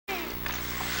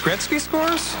Gretzky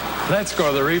scores? Let's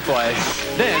go to the replay.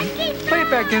 Then, play it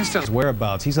back instantly.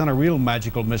 Whereabouts. He's on a real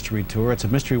magical mystery tour. It's a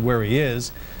mystery where he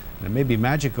is. And it may be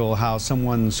magical how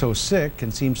someone so sick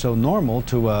can seem so normal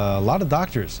to a lot of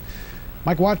doctors.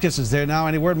 Mike Watkins is there now.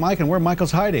 Any word, Mike, and where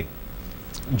Michael's hiding?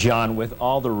 John, with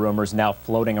all the rumors now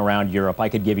floating around Europe, I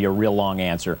could give you a real long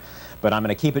answer, but I'm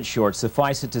going to keep it short.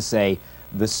 Suffice it to say,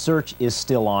 the search is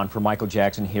still on for Michael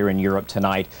Jackson here in Europe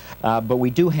tonight, but we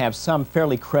do have some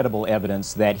fairly credible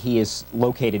evidence that he is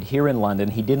located here in London.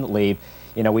 He didn't leave.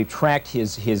 You know, we've tracked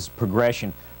his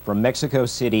progression from Mexico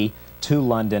City to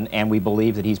London, and we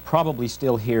believe that he's probably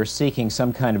still here seeking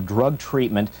some kind of drug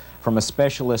treatment from a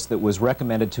specialist that was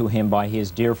recommended to him by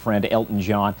his dear friend Elton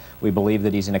John. We believe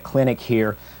that he's in a clinic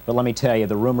here, but let me tell you,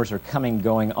 the rumors are coming and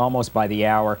going almost by the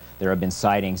hour. There have been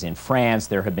sightings in France,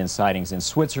 there have been sightings in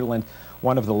Switzerland.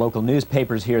 One of the local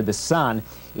newspapers here, The Sun,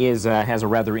 has a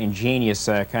rather ingenious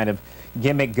kind of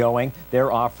gimmick going.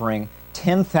 They're offering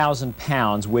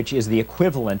 £10,000, which is the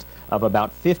equivalent of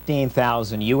about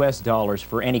 15,000 US dollars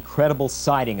for any credible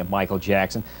sighting of Michael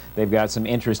Jackson. They've got some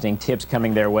interesting tips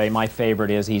coming their way. My favorite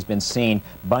is he's been seen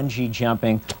bungee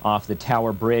jumping off the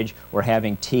Tower Bridge or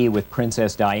having tea with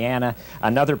Princess Diana.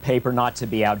 Another paper, not to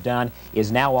be outdone, is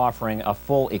now offering a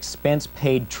full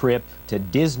expense-paid trip to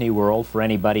Disney World for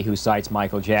anybody who sights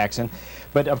Michael Jackson.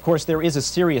 But of course there is a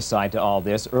serious side to all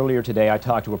this. Earlier today I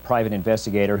talked to a private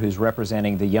investigator who's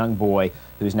representing the young boy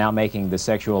who's now making the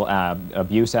sexual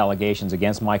abuse allegations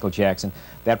against Michael Jackson.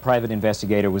 That private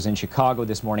investigator was in Chicago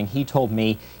this morning. He told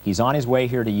me he's on his way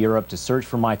here to Europe to search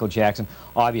for Michael Jackson.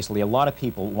 Obviously a lot of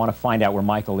people want to find out where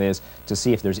Michael is to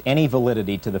see if there's any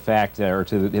validity to the fact or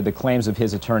to the claims of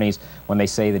his attorneys when they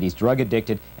say that he's drug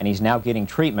addicted and he's now getting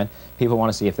treatment. People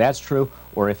want to see if that's true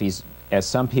or if he's, as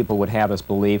some people would have us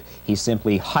believe, he's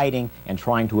simply hiding and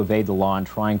trying to evade the law and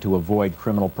trying to avoid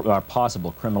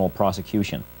possible criminal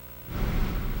prosecution.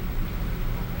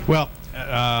 Well,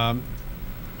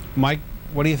 Mike,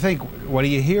 what do you think? What do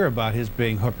you hear about his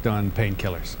being hooked on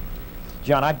painkillers?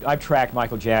 John, I've tracked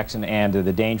Michael Jackson and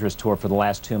the Dangerous Tour for the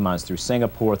last 2 months through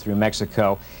Singapore, through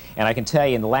Mexico, and I can tell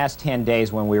you in the last 10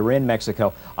 days when we were in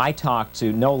Mexico, I talked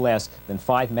to no less than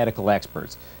 5 medical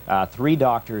experts, 3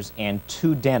 doctors and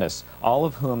 2 dentists, all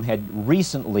of whom had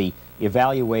recently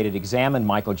examined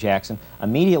Michael Jackson.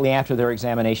 Immediately after their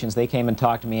examinations, they came and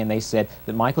talked to me and they said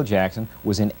that Michael Jackson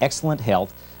was in excellent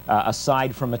health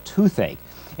aside from a toothache.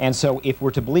 And so if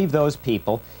we're to believe those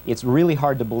people, it's really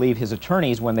hard to believe his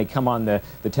attorneys when they come on the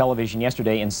television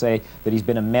yesterday and say that he's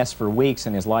been a mess for weeks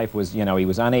and his life was, you know, he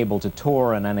was unable to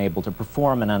tour and unable to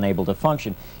perform and unable to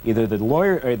function. Either the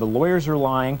lawyers are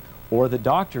lying or the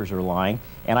doctors are lying,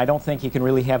 and I don't think you can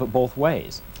really have it both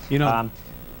ways. You know,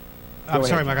 I'm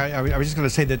sorry, Mike, I was just going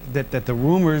to say that the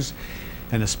rumors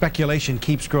and the speculation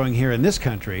keeps growing here in this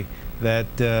country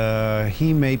that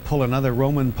he may pull another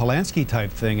Roman Polanski type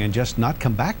thing and just not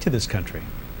come back to this country.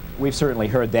 We've certainly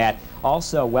heard that.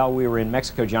 Also, while we were in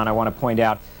Mexico, John, I want to point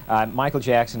out Michael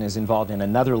Jackson is involved in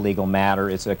another legal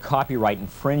matter. It's a copyright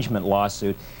infringement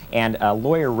lawsuit, and a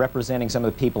lawyer representing some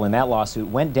of the people in that lawsuit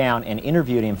went down and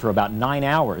interviewed him for about 9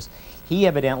 hours. He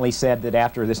evidently said that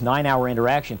after this 9-hour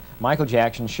interaction, Michael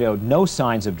Jackson showed no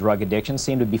signs of drug addiction,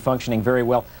 seemed to be functioning very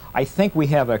well. I think we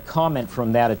have a comment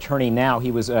from that attorney now.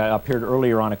 He was appeared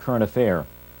earlier on A Current Affair.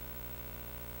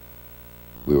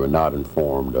 We were not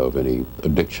informed of any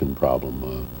addiction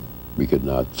problem. We could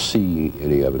not see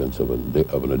any evidence of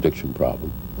an addiction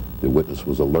problem. The witness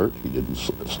was alert. He didn't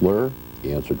slur.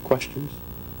 He answered questions,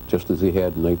 just as he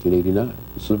had in 1989.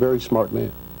 This is a very smart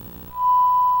man.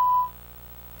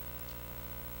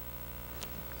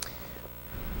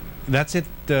 That's it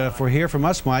for here from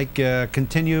us, Mike.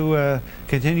 Continue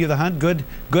the hunt.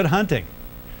 Good hunting.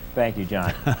 Thank you,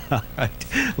 John.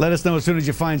 Let us know as soon as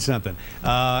you find something.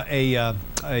 A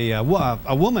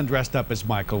woman dressed up as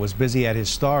Michael was busy at his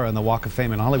star on the Walk of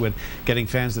Fame in Hollywood, getting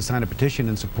fans to sign a petition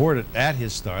and support it at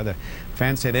his star. The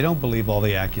fans say they don't believe all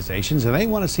the accusations and they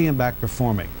want to see him back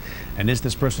performing. And is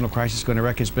this personal crisis going to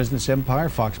wreck his business empire?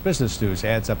 Fox Business News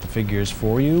adds up the figures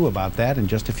for you about that in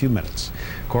just a few minutes.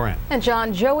 Cora. And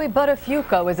John, Joey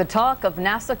Buttafuoco is the talk of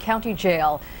Nassau County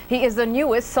Jail. He is the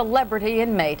newest celebrity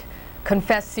inmate.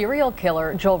 Confessed serial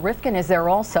killer Joel Rifkin is there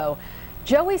also.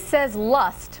 Joey says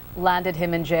lust landed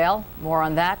him in jail. More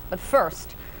on that. But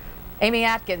first, Amy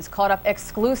Atkins caught up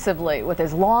exclusively with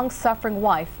his long-suffering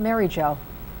wife, Mary Jo.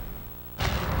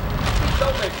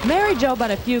 Mary Jo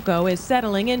Buttafuoco is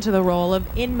settling into the role of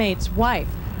inmate's wife.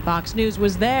 Fox News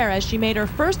was there as she made her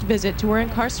first visit to her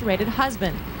incarcerated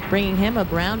husband, bringing him a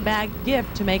brown bag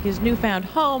gift to make his newfound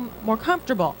home more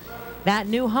comfortable. That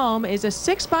new home is a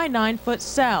 6 by 9 foot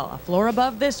cell, a floor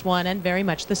above this one and very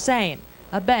much the same.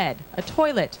 a bed, a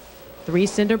toilet, 3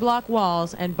 cinder block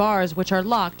walls, and bars which are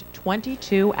locked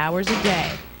 22 hours a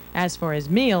day. As for his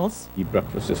meals, The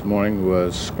breakfast this morning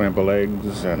was scrambled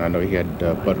eggs, and I know he had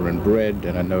butter and bread,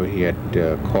 and I know he had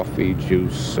coffee,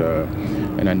 juice,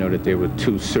 and I know that there were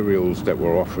 2 cereals that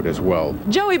were offered as well.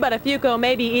 Joey Buttafuoco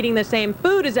may be eating the same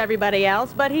food as everybody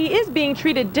else, but he is being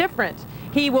treated different.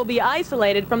 He will be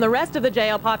isolated from the rest of the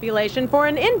jail population for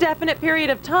an indefinite period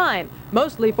of time,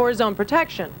 mostly for his own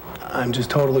protection. I'm just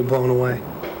totally blown away.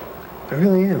 I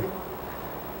really am.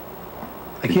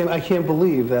 I can't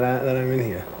believe that I'm in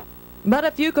here.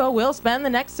 Buttafuoco will spend the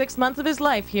next 6 months of his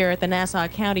life here at the Nassau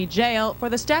County Jail for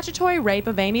the statutory rape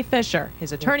of Amy Fisher.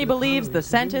 His attorney believes the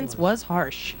sentence was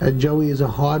harsh. Joey is a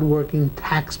hard-working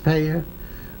taxpayer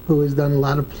who has done a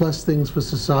lot of plus things for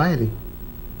society.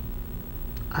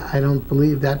 I don't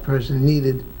believe that person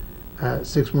needed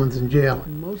 6 months in jail.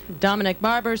 Dominic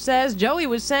Barber says Joey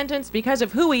was sentenced because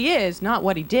of who he is, not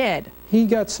what he did. He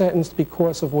got sentenced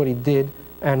because of what he did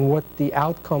and what the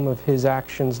outcome of his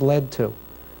actions led to.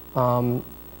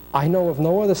 I know of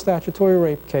no other statutory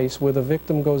rape case where the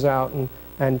victim goes out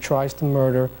and tries to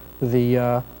murder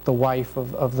the wife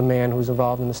of the man who's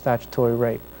involved in the statutory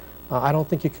rape. I don't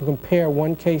think you can compare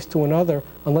one case to another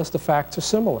unless the facts are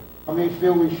similar. I may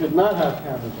feel we should not have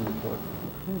cameras in the court.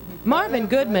 Marvin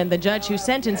Goodman, the judge who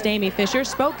sentenced Amy Fisher,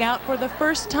 spoke out for the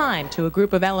first time to a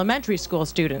group of elementary school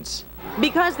students.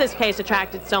 Because this case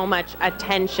attracted so much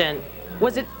attention,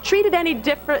 was it treated any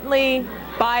differently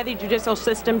by the judicial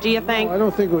system, do you think? No, I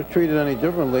don't think it was treated any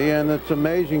differently, and it's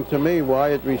amazing to me why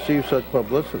it received such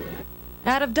publicity.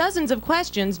 Out of dozens of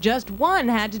questions, just one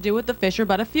had to do with the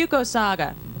Fisher-Buttafuoco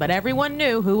saga. But everyone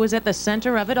knew who was at the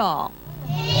center of it all.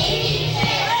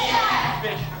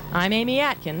 I'm Amy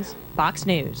Atkins, Fox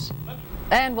News.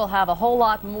 And we'll have a whole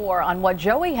lot more on what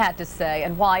Joey had to say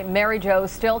and why Mary Jo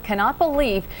still cannot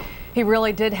believe he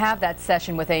really did have that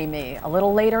session with Amy a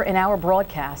little later in our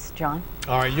broadcast. John?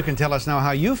 All right, you can tell us now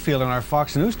how you feel in our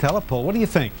Fox News telepoll. What do you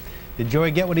think? Did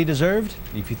Joey get what he deserved?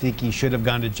 If you think he should have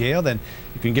gone to jail, then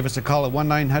you can give us a call at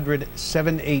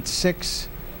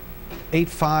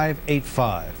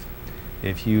 1-900-786-8585.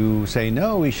 If you say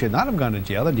no, he should not have gone to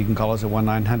jail, then you can call us at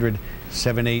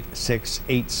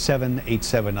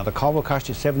 1-900-786-8787. Now, the call will cost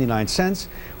you 79 cents.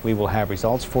 We will have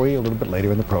results for you a little bit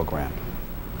later in the program.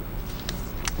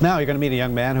 Now you're going to meet a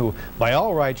young man who, by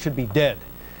all rights, should be dead.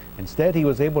 Instead, he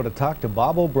was able to talk to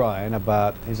Bob O'Brien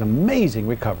about his amazing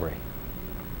recovery.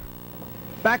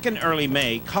 Back in early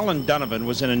May, Colin Donovan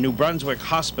was in a New Brunswick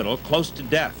hospital close to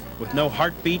death with no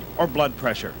heartbeat or blood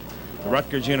pressure. The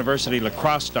Rutgers University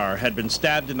lacrosse star had been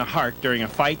stabbed in the heart during a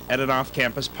fight at an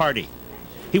off-campus party.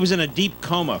 He was in a deep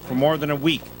coma for more than a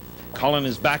week. Colin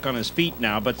is back on his feet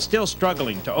now, but still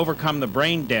struggling to overcome the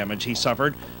brain damage he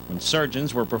suffered when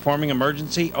surgeons were performing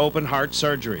emergency open heart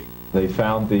surgery. They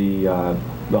found the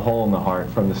hole in the heart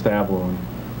from the stab wound.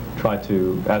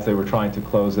 As they were trying to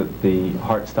close it, the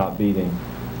heart stopped beating,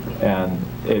 and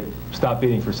it stopped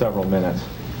beating for several minutes.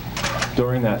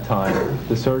 During that time,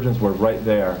 the surgeons were right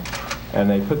there, and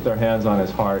they put their hands on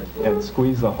his heart and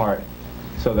squeezed the heart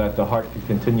so that the heart could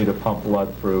continue to pump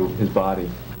blood through his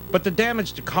body. But the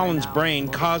damage to Colin's brain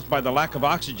caused by the lack of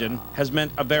oxygen has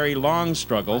meant a very long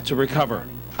struggle to recover.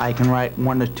 I can write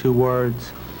 1 to 2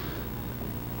 words,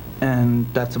 and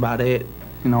that's about it.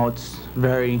 You know, it's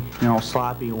very,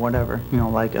 sloppy or whatever,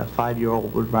 like a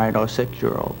 5-year-old would write or a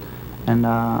 6-year-old. And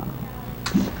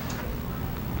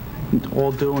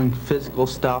all doing physical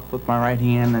stuff with my right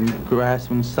hand and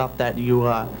grasping stuff that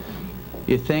you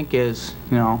think is,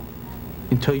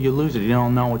 until you lose it, you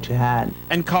don't know what you had.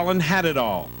 And Colin had it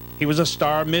all. He was a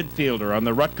star midfielder on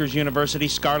the Rutgers University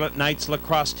Scarlet Knights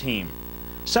lacrosse team.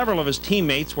 Several of his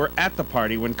teammates were at the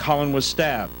party when Colin was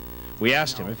stabbed. We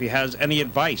asked him if he has any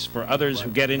advice for others who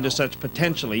get into such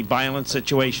potentially violent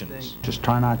situations. Just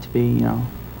try not to be,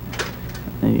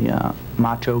 the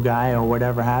macho guy or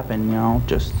whatever happened,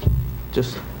 just,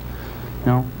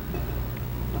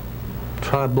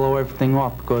 try to blow everything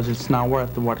off because it's not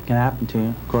worth what can happen to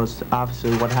you. Because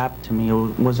obviously what happened to me,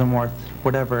 it wasn't worth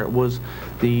whatever it was.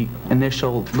 The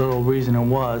initial little reason it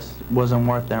wasn't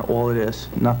worth that. All it is,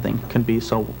 nothing can be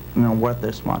so, worth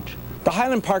this much. The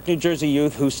Highland Park, New Jersey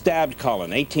youth who stabbed Colin,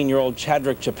 18-year-old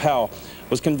Chadrick Chappell,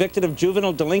 was convicted of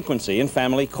juvenile delinquency in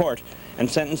family court and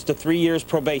sentenced to 3 years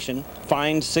probation,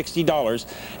 fined $60,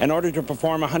 in order to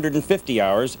perform 150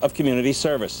 hours of community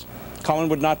service. Colin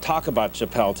would not talk about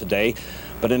Chappell today,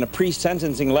 but in a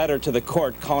pre-sentencing letter to the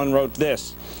court, Colin wrote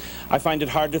this: "I find it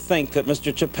hard to think that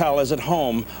Mr. Chappell is at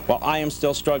home while I am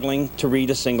still struggling to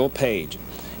read a single page."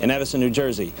 In Edison, New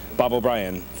Jersey, Bob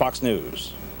O'Brien, Fox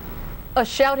News. A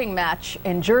shouting match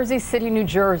in Jersey City, New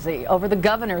Jersey over the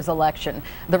governor's election.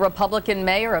 The Republican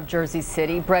mayor of Jersey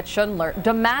City, Brett Schindler,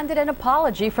 demanded an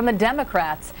apology from the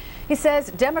Democrats. He says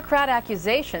Democrat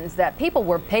accusations that people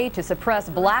were paid to suppress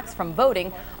blacks from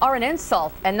voting are an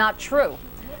insult and not true.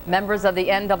 Members of the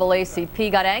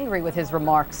NAACP got angry with his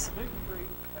remarks.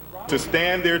 To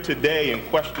stand there today and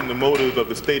question the motives of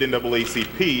the state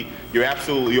NAACP, you're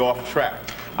absolutely off track.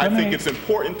 I think it's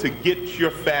important to get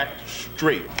your facts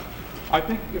straight.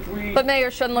 But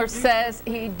Mayor Schindler says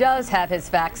he does have his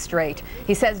facts straight.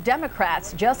 He says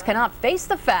Democrats just cannot face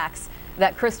the facts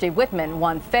that Christy Whitman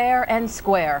won fair and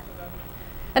square.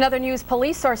 In other news,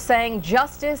 police are saying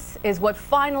justice is what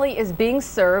finally is being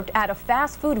served at a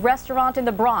fast food restaurant in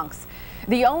the Bronx.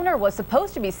 The owner was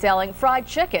supposed to be selling fried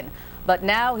chicken, but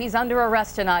now he's under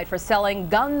arrest tonight for selling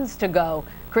guns to go.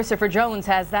 Christopher Jones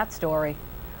has that story.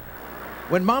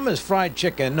 When Mama's Fried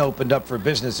Chicken opened up for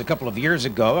business a couple of years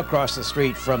ago across the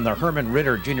street from the Herman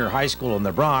Ritter Junior High School in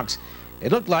the Bronx,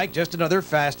 it looked like just another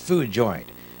fast food joint.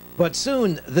 But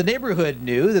soon, the neighborhood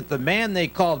knew that the man they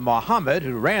called Mohammed,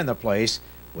 who ran the place,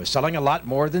 was selling a lot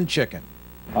more than chicken.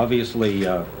 Obviously,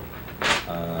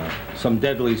 some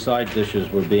deadly side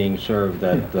dishes were being served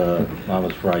at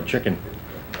Mama's Fried Chicken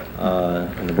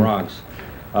in the Bronx.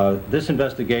 This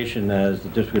investigation, as the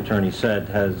district attorney said,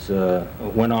 has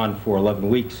went on for 11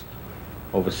 weeks.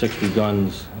 Over 60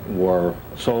 guns were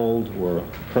sold, were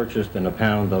purchased, and a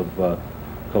pound of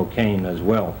cocaine as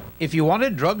well. If you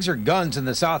wanted drugs or guns in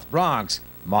the South Bronx,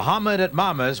 Mohammed at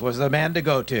Mama's was the man to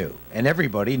go to, and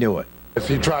everybody knew it. If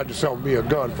he tried to sell me a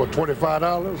gun for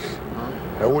 $25,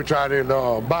 and which I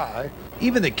didn't buy.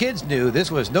 Even the kids knew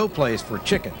this was no place for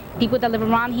chicken. People that live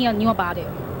around here knew about it.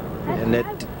 And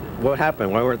what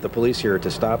happened? Why weren't the police here to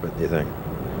stop it, do you think?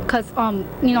 Because,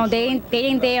 you know, they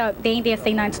ain't there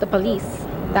say nothing to the police.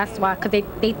 That's why, because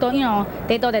they thought, you know,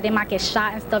 they thought that they might get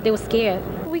shot and stuff. They were scared.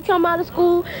 We come out of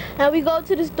school and we go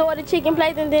to the store, the chicken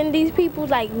place, and then these people,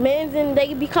 like men's, and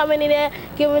they be coming in there,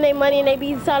 giving their money, and they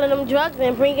be selling them drugs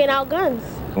and bringing out guns.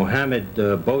 Mohammed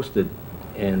boasted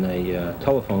in a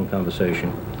telephone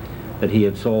conversation that he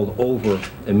had sold over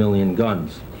 1 million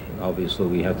guns. Obviously,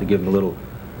 we have to give him a little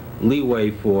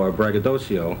leeway for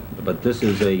braggadocio, but this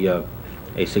is a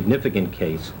significant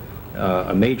case,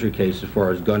 a major case as far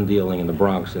as gun dealing in the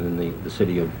Bronx and in the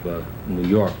city of New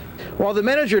York. While the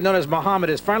manager known as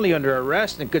Mohammed is finally under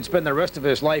arrest and could spend the rest of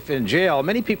his life in jail,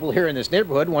 many people here in this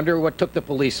neighborhood wonder what took the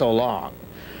police so long.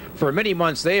 For many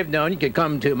months they have known you could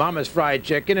come to Mama's Fried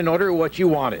Chicken and order what you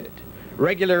wanted.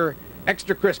 Regular,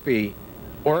 extra crispy,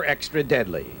 or extra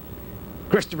deadly.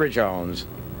 Christopher Jones,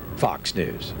 Fox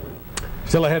News.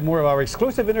 Still ahead, more of our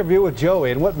exclusive interview with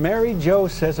Joey and what Mary Jo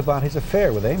says about his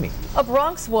affair with Amy. A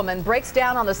Bronx woman breaks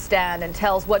down on the stand and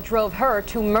tells what drove her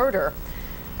to murder.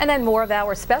 And then more of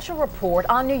our special report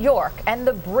on New York and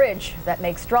the bridge that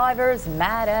makes drivers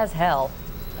mad as hell.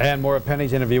 And more of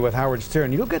Penny's interview with Howard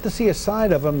Stern. You'll get to see a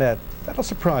side of him that'll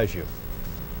surprise you.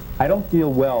 I don't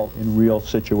deal well in real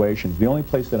situations. The only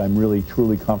place that I'm really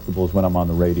truly comfortable is when I'm on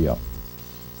the radio.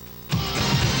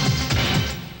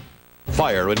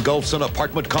 Fire engulfs an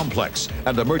apartment complex,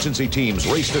 and emergency teams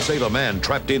race to save a man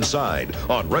trapped inside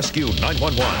on Rescue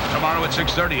 911. Tomorrow at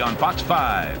 6:30 on Fox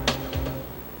 5.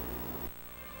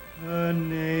 Her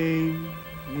name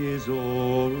is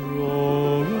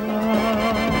Aurora.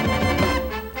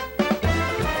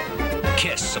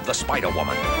 Kiss of the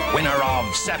Spider-Woman, winner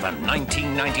of 7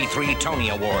 1993 Tony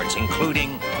Awards,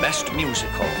 including Best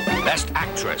Musical, Best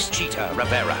Actress, Cheetah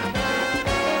Rivera,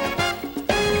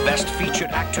 Best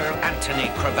Featured Actor, Anthony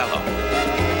Crivello.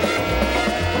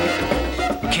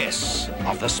 Kiss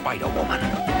of the Spider-Woman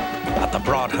at the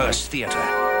Broadhurst Theater.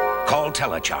 Call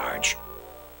Telecharge.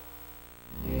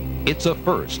 It's a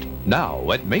first.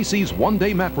 Now at Macy's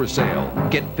one-day mattress sale.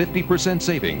 Get 50%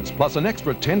 savings plus an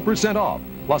extra 10% off,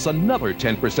 plus another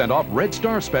 10% off Red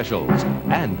Star specials.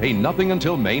 And pay nothing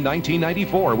until May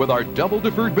 1994 with our double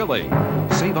deferred billing.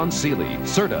 Save on Sealy,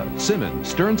 Serta, Simmons,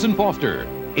 Stearns & Foster.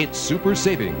 It's super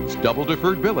savings, double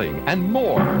deferred billing, and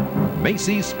more.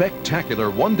 Macy's Spectacular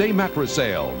one-day mattress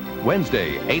sale.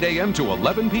 Wednesday, 8 a.m. to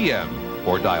 11 p.m.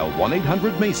 Or dial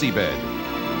 1-800-MACY-BED.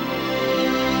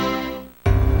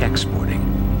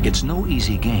 Exporting. It's no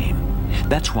easy game.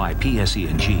 That's why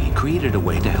PSE&G created a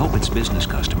way to help its business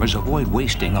customers avoid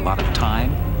wasting a lot of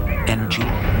time, energy,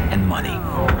 and money.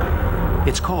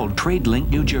 It's called TradeLink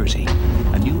New Jersey,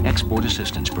 a new export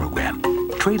assistance program.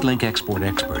 TradeLink export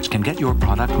experts can get your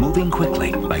product moving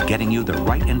quickly by getting you the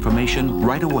right information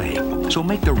right away. So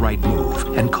make the right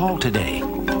move and call today.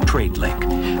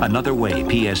 TradeLink, another way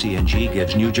PSE&G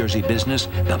gives New Jersey business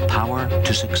the power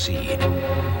to succeed.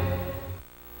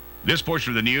 This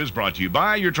portion of the news brought to you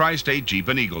by your Tri-State Jeep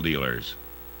and Eagle dealers.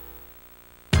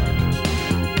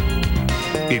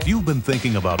 If you've been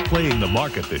thinking about playing the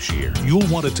market this year, you'll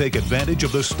want to take advantage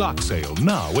of the stock sale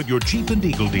now at your Jeep and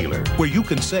Eagle dealer, where you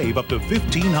can save up to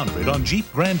 $1,500 on Jeep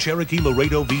Grand Cherokee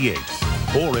Laredo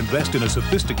V8. Or invest in a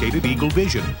sophisticated Eagle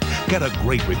Vision. Get a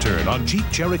great return on Jeep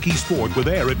Cherokee Sport with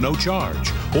air at no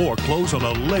charge. Or close on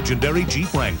a legendary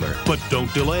Jeep Wrangler. But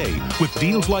don't delay. With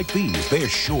deals like these, there's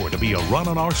sure to be a run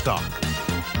on our stock.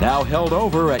 Now held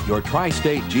over at your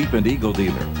Tri-State Jeep and Eagle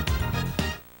dealer.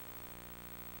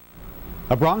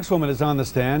 A Bronx woman is on the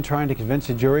stand trying to convince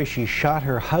a jury she shot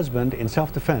her husband in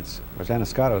self-defense. Rosanna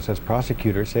Scotto says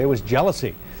prosecutors say it was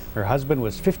jealousy. Her husband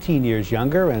was 15 years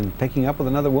younger and taking up with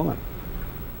another woman.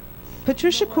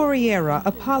 Patricia Corriera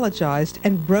apologized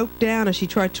and broke down as she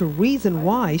tried to reason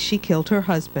why she killed her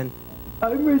husband.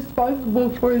 I'm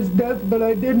responsible for his death, but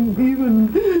I didn't even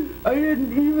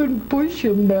push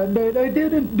him that night. I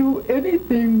didn't do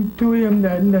anything to him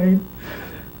that night.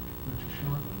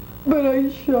 But I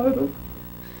shot him.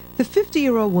 The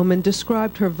 50-year-old woman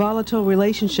described her volatile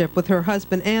relationship with her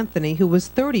husband Anthony, who was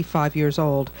 35 years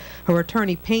old. Her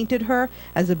attorney painted her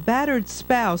as a battered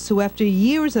spouse who, after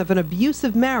years of an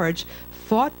abusive marriage,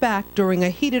 fought back during a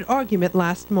heated argument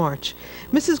last March.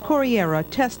 Mrs. Corriera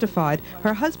testified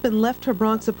her husband left her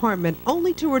Bronx apartment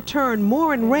only to return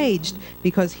more enraged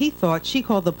because he thought she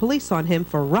called the police on him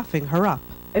for roughing her up.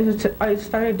 I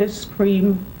started to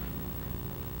scream,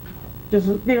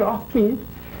 just get off me.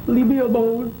 Leave me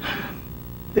alone.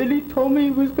 Then he told me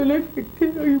he was gonna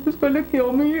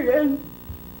kill me, and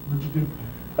what'd you do?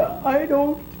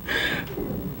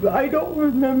 I don't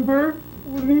remember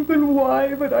even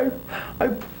why, but I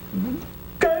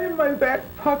got in my back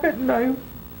pocket and I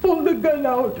pulled the gun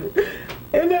out,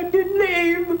 and I didn't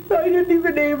aim. I didn't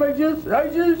even aim. I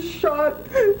just shot.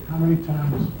 How many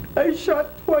times? I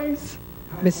shot twice.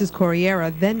 Mrs. Corriera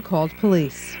then called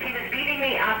police. He was beating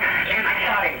me up, and I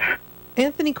shot him.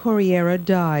 Anthony Corriera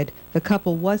died. The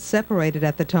couple was separated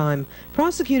at the time.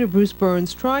 Prosecutor Bruce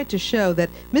Burns tried to show that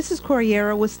Mrs.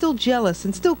 Corriera was still jealous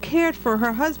and still cared for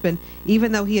her husband,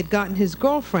 even though he had gotten his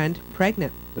girlfriend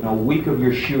pregnant. In a week of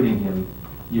your shooting him,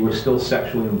 you were still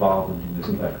sexually involved in him,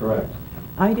 isn't that correct?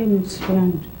 I didn't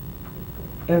spend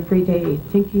every day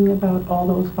thinking about all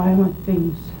those violent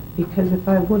things, because if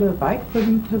I would have, I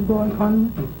couldn't have gone on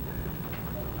with him.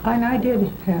 And I did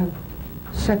have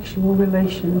sexual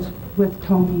relations with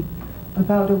Tony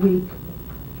about a week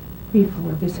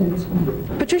before this incident.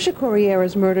 Patricia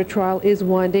Corriera's murder trial is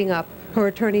winding up. Her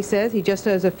attorney says he just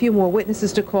has a few more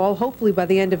witnesses to call, hopefully by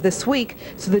the end of this week,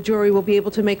 so the jury will be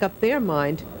able to make up their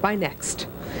mind by next.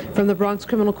 From the Bronx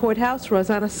Criminal Courthouse,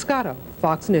 Rosanna Scotto,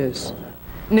 Fox News.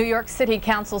 New York City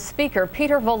Council Speaker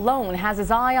Peter Vallone has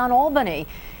his eye on Albany.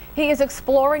 He is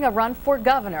exploring a run for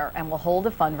governor and will hold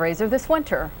a fundraiser this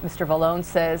winter. Mr. Vallone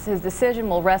says his decision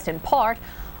will rest in part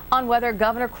on whether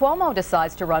Governor Cuomo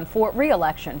decides to run for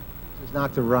re-election.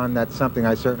 Not to run, that's something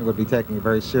I certainly would be taking a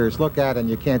very serious look at, and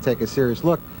you can't take a serious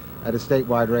look at a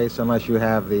statewide race unless you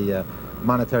have the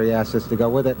monetary assets to go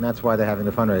with it, and that's why they're having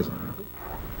the fundraiser.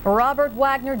 Robert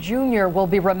Wagner Jr. will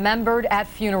be remembered at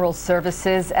funeral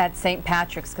services at St.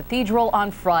 Patrick's Cathedral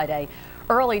on Friday.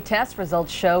 Early test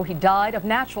results show he died of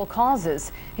natural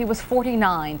causes. He was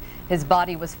 49. His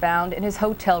body was found in his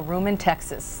hotel room in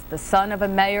Texas. The son of a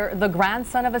mayor, the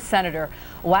grandson of a senator,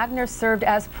 Wagner served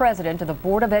as president of the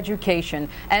Board of Education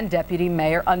and deputy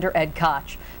mayor under Ed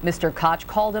Koch. Mr. Koch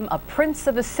called him a prince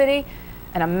of the city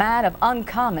and a man of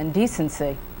uncommon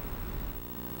decency.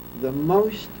 The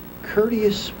most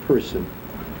courteous person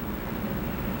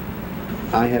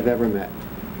I have ever met.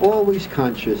 Always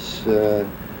conscious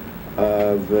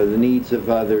of the needs of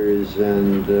others,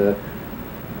 and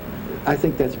I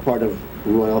think that's part of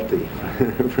royalty,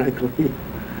 frankly.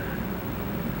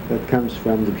 That comes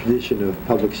from the tradition of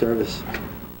public service.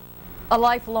 A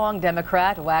lifelong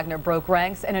Democrat, Wagner broke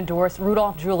ranks and endorsed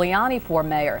Rudolph Giuliani for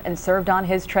mayor and served on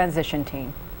his transition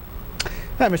team.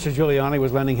 Mr. Giuliani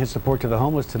was lending his support to the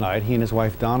homeless tonight. He and his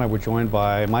wife Donna were joined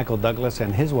by Michael Douglas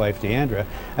and his wife Deandra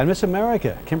and Miss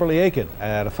America, Kimberly Aiken,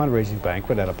 at a fundraising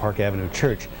banquet at a Park Avenue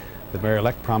church. The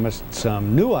mayor-elect promised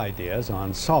some new ideas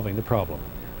on solving the problem.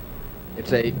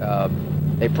 It's a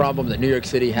problem that New York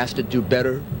City has to do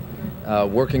better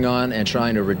working on and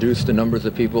trying to reduce the numbers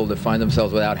of people that find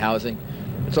themselves without housing.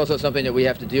 It's also something that we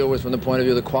have to deal with from the point of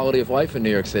view of the quality of life in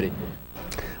New York City.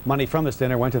 Money from this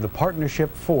dinner went to the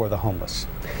Partnership for the Homeless.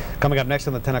 Coming up next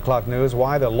on the 10 o'clock news,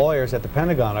 why the lawyers at the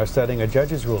Pentagon are studying a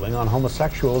judge's ruling on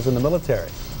homosexuals in the military.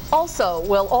 Also,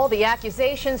 will all the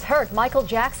accusations hurt Michael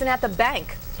Jackson at the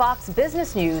bank? Fox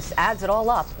Business News adds it all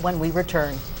up when we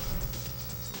return.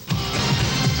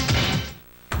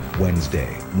 Wednesday,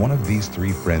 one of these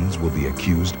three friends will be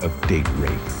accused of date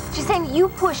rape. She's saying you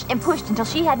pushed and pushed until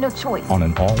she had no choice. On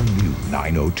an all-new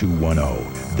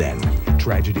 90210. Then,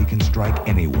 tragedy can strike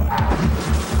anyone,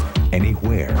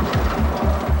 anywhere,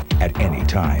 at any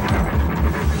time.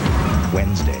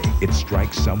 Wednesday, it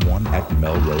strikes someone at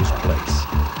Melrose Place.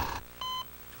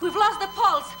 We've lost the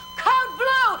pulse. Code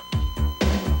blue!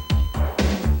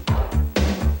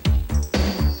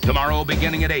 Tomorrow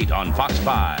beginning at 8 on Fox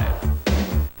 5.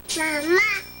 Mama,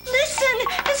 listen,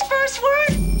 his first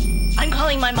word. I'm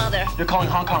calling my mother. You're calling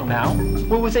Hong Kong now?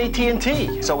 We're with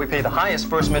AT&T. So we pay the highest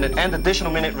first minute and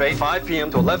additional minute rate 5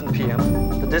 p.m. to 11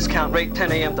 p.m. The discount rate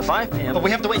 10 a.m. to 5 p.m. But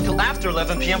we have to wait till after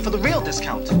 11 p.m. for the real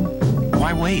discount.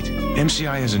 Why wait?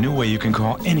 MCI has a new way you can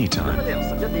call anytime.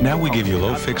 Now we give you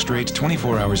low fixed rates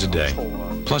 24 hours a day,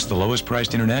 plus the lowest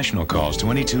priced international calls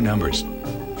to any 2 numbers.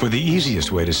 For the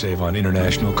easiest way to save on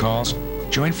international calls,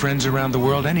 join friends around the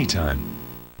world anytime.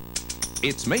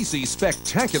 It's Macy's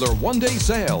spectacular one-day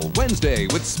sale, Wednesday,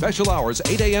 with special hours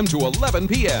 8 a.m. to 11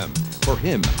 p.m. For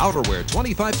him, outerwear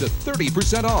 25 to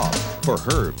 30% off. For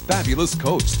her, fabulous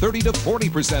coats 30 to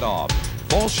 40% off.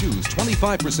 Fall shoes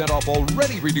 25% off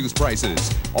already reduced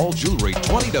prices. All jewelry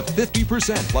 20 to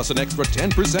 50% plus an extra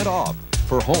 10% off.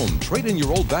 For home, trade in your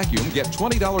old vacuum, get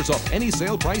 $20 off any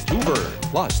sale-priced Hoover.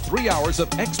 Plus 3 hours of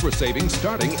extra savings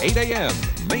starting 8 a.m.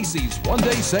 Macy's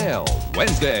one-day sale,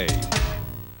 Wednesday.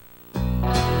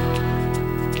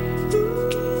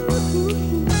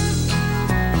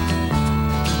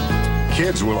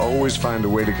 Kids will always find a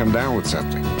way to come down with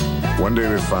something. One day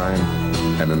they're fine,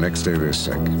 and the next day they're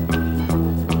sick.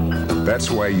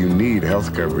 That's why you need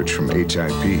health coverage from HIP.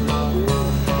 You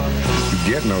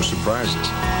get no surprises.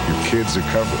 Your kids are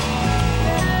covered.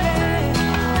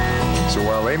 So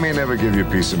while they may never give you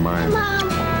peace of mind,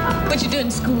 Mom, what you doing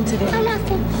in school today?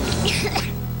 Nothing.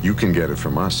 you can get it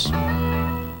from us.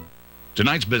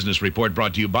 Tonight's business report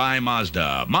brought to you by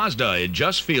Mazda. Mazda, it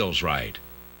just feels right.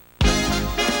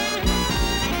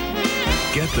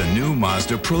 Get the new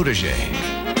Mazda Protege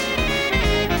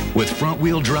with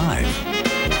front-wheel drive,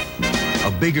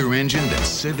 a bigger engine than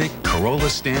Civic, Corolla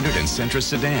Standard, and Sentra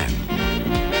Sedan,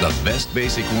 the best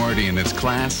basic warranty in its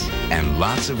class, and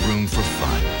lots of room for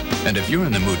fun. And if you're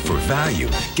in the mood for value,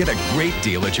 get a great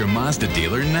deal at your Mazda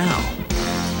dealer now.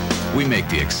 We make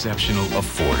the exceptional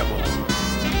affordable.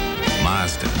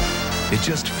 Mazda, it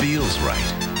just feels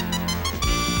right.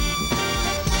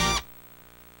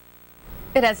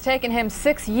 It has taken him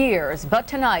 6 years, but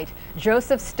tonight,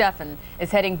 Joseph Stephan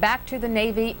is heading back to the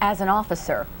Navy as an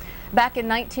officer. Back in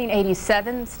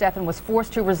 1987, Stephan was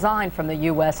forced to resign from the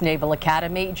U.S. Naval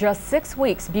Academy just 6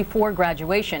 weeks before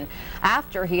graduation,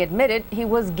 after he admitted he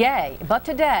was gay. But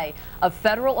today, a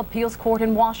federal appeals court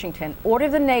in Washington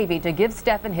ordered the Navy to give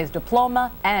Stephan his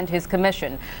diploma and his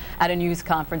commission. At a news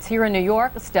conference here in New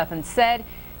York, Stephan said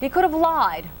he could have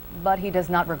lied, but he does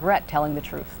not regret telling the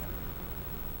truth.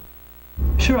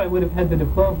 Sure, I would have had the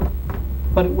diploma,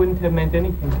 but it wouldn't have meant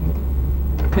anything to me.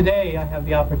 Today, I have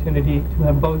the opportunity to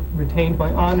have both retained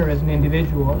my honor as an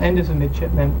individual and as a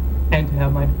midshipman, and to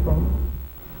have my diploma.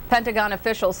 Pentagon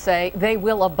officials say they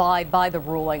will abide by the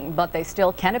ruling, but they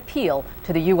still can appeal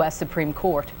to the U.S. Supreme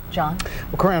Court. John?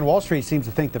 Well, Cora on Wall Street seems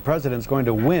to think the president's going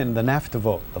to win the NAFTA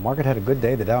vote. The market had a good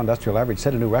day. The Dow Industrial Average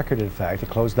set a new record, in fact. It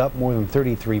closed up more than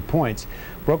 33 points,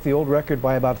 broke the old record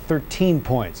by about 13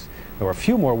 points. There were a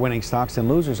few more winning stocks than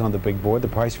losers on the big board. The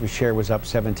price of a share was up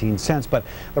 17 cents. But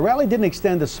the rally didn't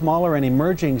extend to smaller and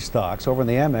emerging stocks. Over in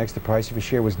the Amex, the price of a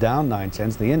share was down 9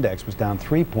 cents. The index was down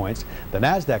 3 points. The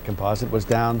NASDAQ composite was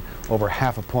down over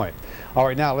half a point. All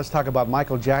right, now let's talk about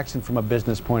Michael Jackson from a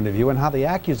business point of view and how the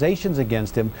accusations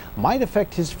against him might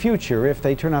affect his future if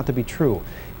they turn out to be true.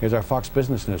 Here's our Fox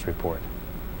Business News report.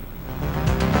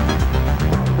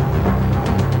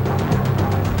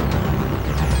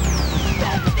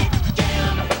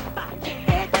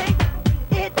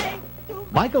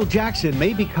 Michael Jackson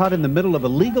may be caught in the middle of a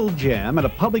legal jam and a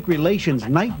public relations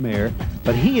nightmare,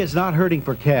 but he is not hurting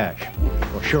for cash.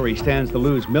 Well, sure, he stands to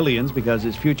lose millions because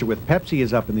his future with Pepsi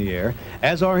is up in the air,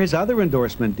 as are his other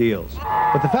endorsement deals.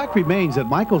 But the fact remains that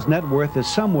Michael's net worth is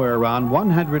somewhere around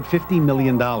 $150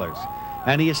 million,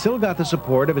 and he has still got the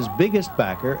support of his biggest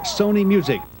backer, Sony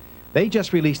Music. They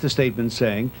just released a statement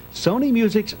saying Sony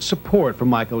Music's support for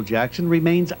Michael Jackson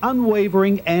remains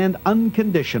unwavering and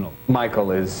unconditional.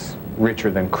 Michael is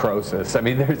richer than Croesus. I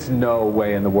mean, there's no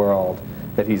way in the world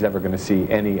that he's ever going to see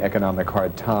any economic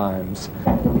hard times.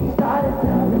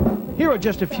 Here are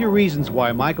just a few reasons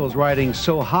why Michael's riding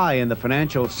so high in the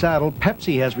financial saddle.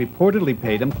 Pepsi has reportedly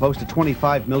paid him close to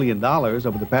 $25 million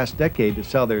over the past decade to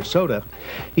sell their soda.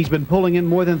 He's been pulling in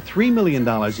more than $3 million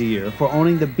a year for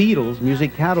owning the Beatles'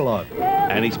 music catalog.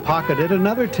 And he's pocketed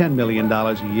another $10 million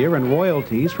a year in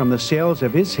royalties from the sales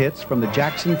of his hits from the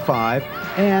Jackson 5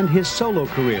 and his solo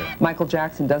career. Michael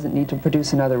Jackson doesn't need to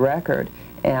produce another record.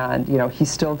 And, you know, he's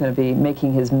still going to be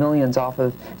making his millions off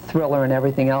of Thriller and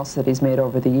everything else that he's made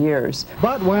over the years.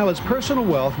 But while his personal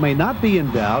wealth may not be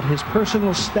in doubt, his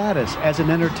personal status as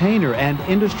an entertainer and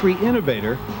industry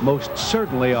innovator most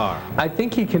certainly are. I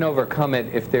think he can overcome it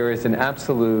if there is an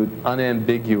absolute,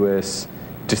 unambiguous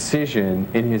decision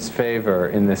in his favor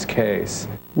in this case.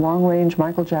 Long Range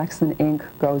Michael Jackson, Inc.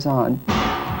 goes on.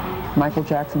 Michael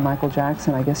Jackson,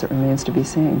 I guess it remains to be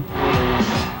seen.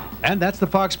 And that's the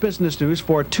Fox Business News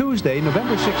for Tuesday,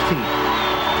 November 16th.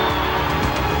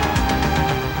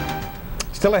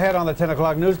 Still ahead on the 10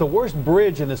 o'clock news, the worst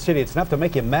bridge in the city. It's enough to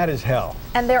make you mad as hell.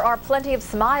 And there are plenty of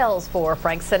smiles for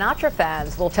Frank Sinatra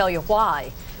fans. We'll tell you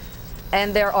why.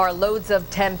 And there are loads of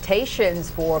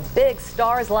temptations for big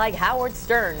stars like Howard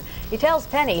Stern. He tells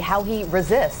Penny how he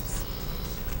resists.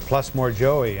 Plus more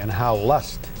Joey and how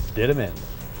lust did him in.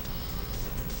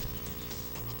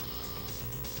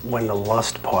 When the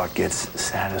lust part gets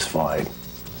satisfied,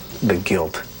 the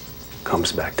guilt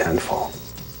comes back tenfold.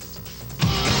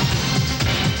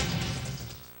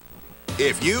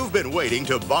 If you've been waiting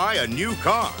to buy a new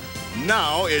car,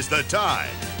 now is the time.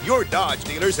 Your Dodge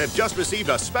dealers have just received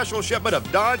a special shipment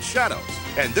of Dodge Shadows,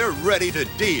 and they're ready to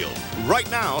deal. Right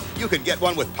now, you can get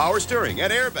one with power steering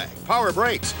and airbag, power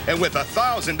brakes, and with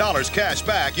 $1,000 cash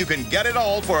back, you can get it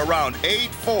all for around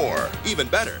 $8,400. Even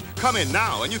better, come in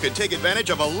now and you can take advantage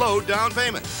of a low down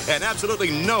payment and absolutely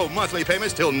no monthly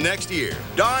payments till next year.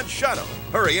 Dodge Shadow.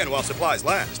 Hurry in while supplies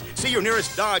last. See your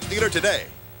nearest Dodge dealer today.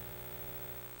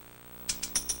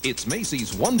 It's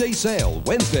Macy's one-day sale,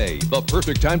 Wednesday, the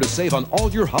perfect time to save on all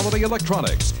your holiday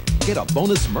electronics. Get a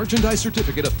bonus merchandise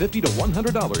certificate of $50 to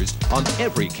 $100 on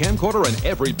every camcorder and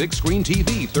every big screen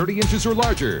TV 30 inches or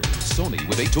larger. Sony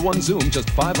with 8:1 zoom, just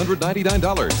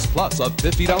 $599, plus a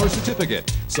 $50 certificate.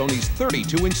 Sony's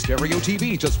 32-inch stereo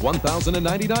TV, just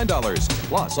 $1,099,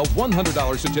 plus a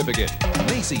 $100 certificate.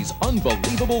 Macy's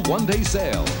unbelievable one-day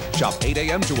sale. Shop 8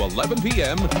 a.m. to 11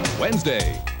 p.m.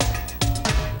 Wednesday.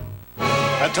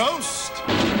 A toast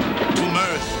to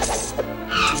mirth,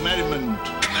 to merriment,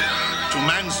 to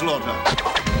manslaughter,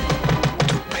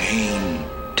 to pain.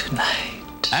 Tonight.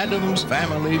 Adam's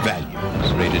Family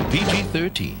Values, rated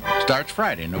PG-13. Starts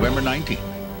Friday, November 19th.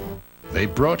 They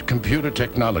brought computer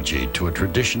technology to a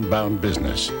tradition-bound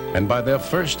business, and by their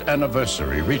first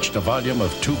anniversary reached a volume of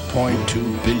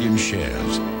 2.2 billion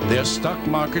shares. Their stock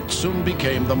market soon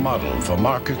became the model for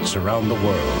markets around the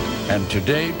world. And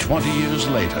today, 20 years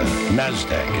later,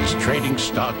 NASDAQ is trading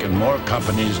stock in more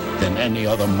companies than any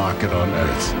other market on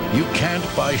earth. You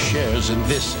can't buy shares in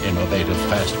this innovative,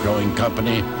 fast-growing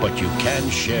company, but you can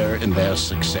share in their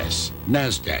success.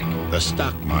 NASDAQ, the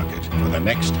stock market for the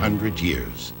next 100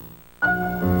 years.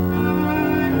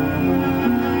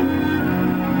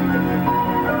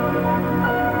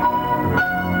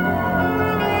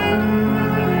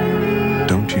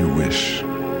 Don't you wish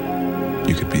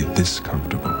you could be this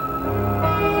comfortable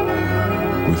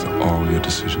with all your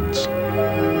decisions?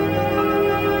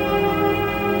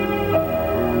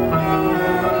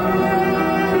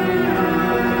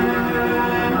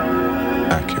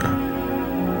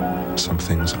 Acura. Some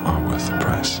things are worth the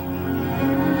price.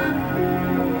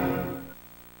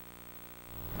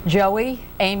 Joey,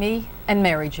 Amy, and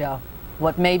Mary Jo.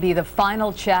 What may be the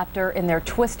final chapter in their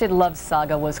twisted love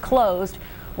saga was closed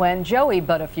when Joey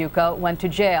Buttafuoco went to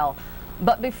jail.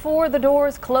 But before the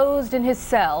doors closed in his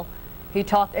cell, he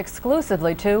talked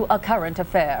exclusively to a current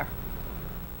affair.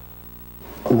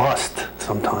 Lust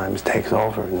sometimes takes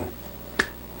over, and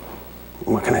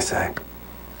what can I say?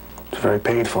 It's very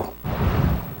painful.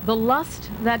 The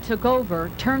lust that took over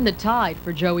turned the tide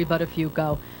for Joey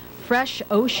Buttafuoco. Fresh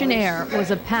ocean air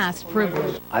was a past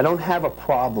privilege. I don't have a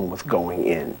problem with going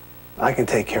in. I can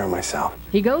take care of myself.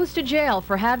 He goes to jail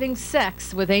for having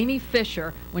sex with Amy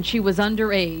Fisher when she was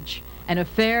underage, an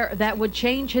affair that would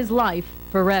change his life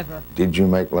forever. Did you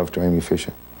make love to Amy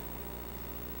Fisher?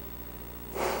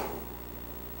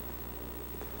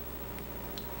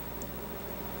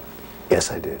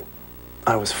 Yes, I did.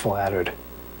 I was flattered.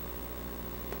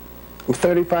 I'm a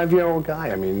 35-year-old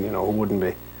guy. I mean, you know, who wouldn't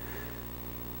be?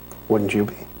 Wouldn't you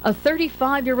be? A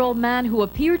 35-year-old man who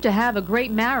appeared to have a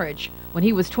great marriage. When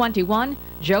he was 21,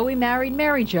 Joey married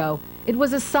Mary Jo. It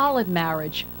was a solid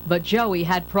marriage, but Joey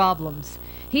had problems.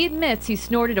 He admits he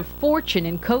snorted a fortune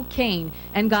in cocaine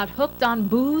and got hooked on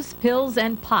booze, pills,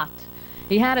 and pot.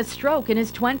 He had a stroke in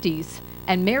his 20s,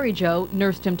 and Mary Jo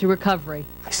nursed him to recovery.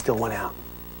 I still went out.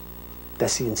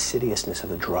 That's the insidiousness of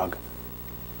the drug.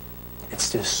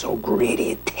 It's just so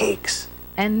greedy, it takes.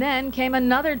 And then came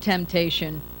another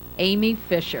temptation, Amy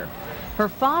Fisher. Her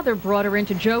father brought her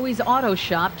into Joey's auto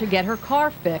shop to get her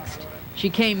car fixed. She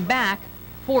came back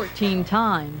 14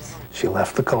 times. She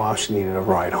left the car, she needed a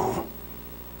ride home.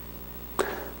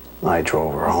 I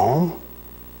drove her home.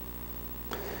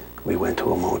 We went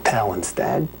to a motel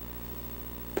instead,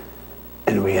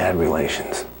 and we had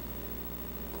relations.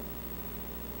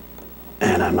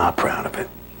 And I'm not proud of it.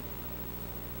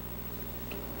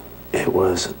 It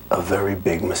was a very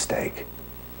big mistake.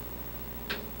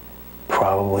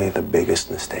 Probably the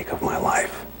biggest mistake of my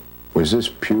life. Was this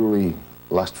purely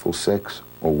lustful sex,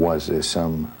 or was there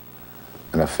an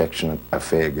affectionate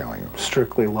affair going on?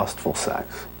 Strictly lustful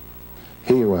sex.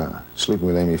 Here you are, sleeping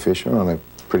with Amy Fisher on a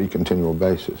pretty continual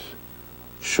basis.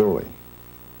 Surely,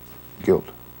 guilt.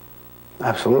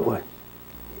 Absolutely.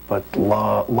 But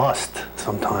lust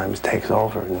sometimes takes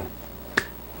over, and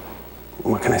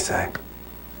what can I say?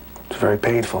 It's very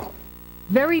painful.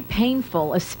 Very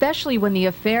painful, especially when the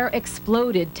affair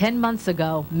exploded 10 months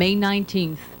ago, May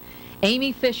 19th.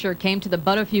 Amy Fisher came to the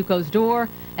Buttafuoco's door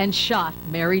and shot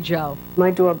Mary Jo. My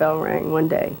doorbell rang one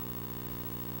day,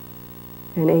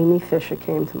 and Amy Fisher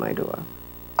came to my door.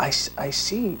 I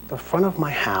see the front of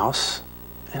my house,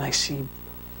 and I see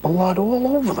blood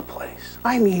all over the place.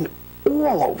 I mean,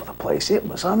 all over the place. It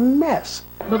was a mess.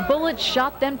 The bullet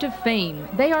shot them to fame.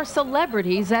 They are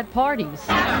celebrities at parties.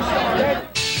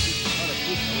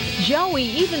 Joey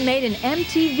even made an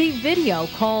MTV video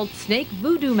called Snake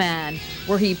Voodoo Man,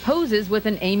 where he poses with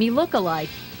an Amy lookalike.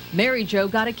 Mary Jo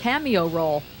got a cameo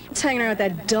role. It's hanging around with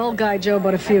that dull guy, Joe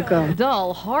Buttafuoco.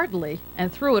 Dull, hardly.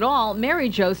 And through it all, Mary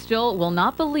Jo still will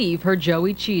not believe her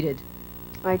Joey cheated.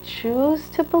 I choose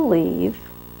to believe,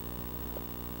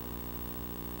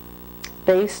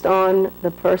 based on the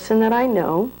person that I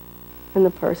know, and the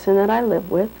person that I live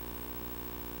with,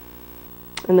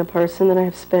 and the person that I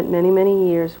have spent many, many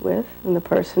years with, and the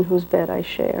person whose bed I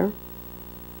share,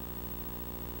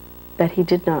 that he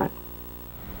did not.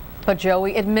 But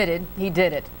Joey admitted he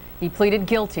did it. He pleaded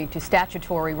guilty to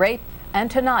statutory rape, and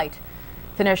tonight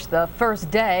finished the first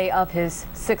day of his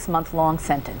 6-month-long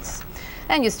sentence.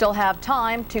 And you still have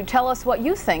time to tell us what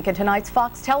you think in tonight's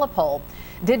Fox telepoll.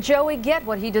 Did Joey get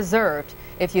what he deserved?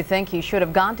 If you think he should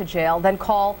have gone to jail, then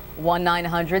call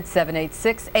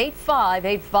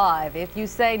 1-900-786-8585. If you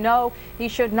say no, he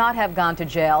should not have gone to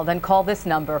jail, then call this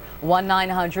number,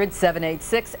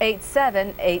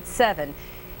 1-900-786-8787.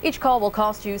 Each call will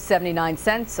cost you 79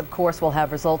 cents. Of course, we'll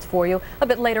have results for you a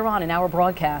bit later on in our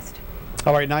broadcast.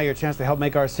 All right, now your chance to help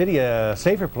make our city a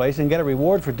safer place and get a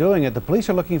reward for doing it. The police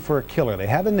are looking for a killer. They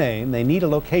have a name. They need a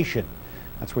location.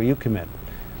 That's where you come in.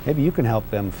 Maybe you can help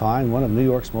them find one of New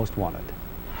York's most wanted.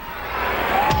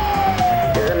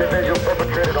 This individual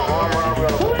perpetrated an armed robbery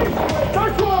on the wall.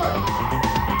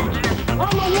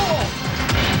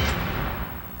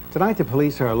 Tonight, the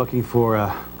police are looking for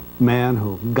a man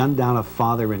who gunned down a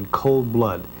father in cold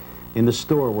blood in the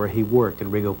store where he worked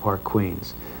in Rego Park,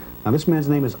 Queens. Now, this man's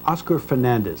name is Oscar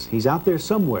Fernandez. He's out there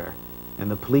somewhere,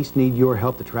 and the police need your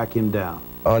help to track him down.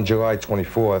 On July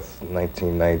 24th,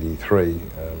 1993,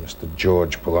 Mr.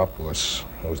 George Palopoulos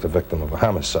was the victim of a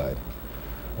homicide.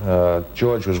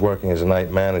 George was working as a night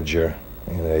manager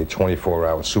in a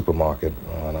 24-hour supermarket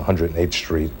on 108th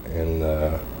Street in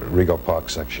the Rego Park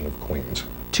section of Queens.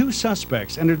 2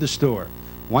 suspects entered the store.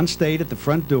 One stayed at the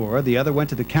front door, the other went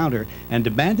to the counter and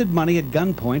demanded money at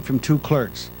gunpoint from 2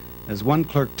 clerks. As one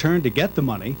clerk turned to get the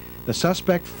money, the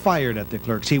suspect fired at the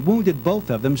clerks. He wounded both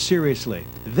of them seriously.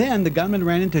 Then the gunman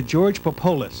ran into George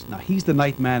Palopoulos. Now, he's the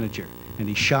night manager, and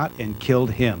he shot and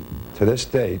killed him. To this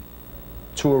date,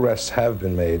 2 arrests have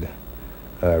been made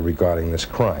regarding this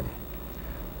crime.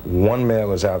 1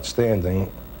 male is outstanding,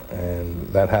 and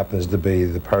that happens to be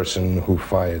the person who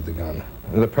fired the gun.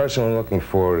 The person we're looking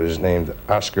for is named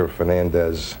Oscar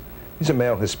Fernandez. He's a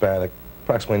male Hispanic,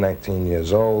 approximately 19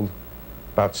 years old,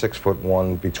 about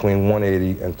 6'1", between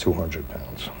 180 and 200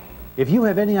 pounds. If you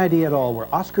have any idea at all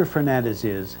where Oscar Fernandez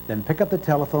is, then pick up the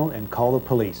telephone and call the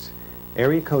police.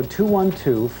 Area code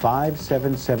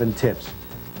 212-577-TIPS.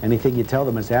 Anything you tell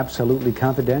them is absolutely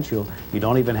confidential. You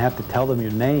don't even have to tell them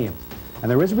your name. And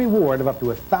there is a reward of up to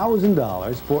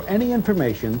 $1,000 for any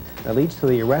information that leads to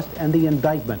the arrest and the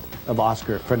indictment of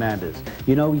Oscar Fernandez.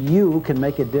 You know, you can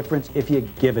make a difference if you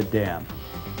give a damn.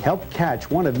 Help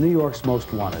catch one of New York's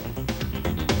most wanted.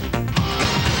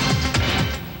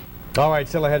 All right,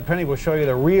 still ahead, Penny will show you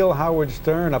the real Howard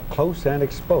Stern up close and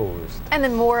exposed. And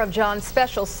then more of John's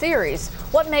special series,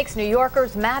 What Makes New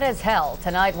Yorkers Mad as Hell.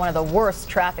 Tonight, one of the worst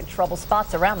traffic trouble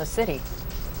spots around the city.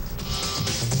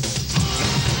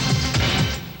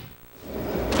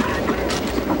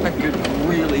 I could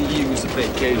really use a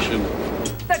vacation.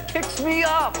 That kicks me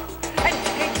up and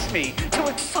takes me to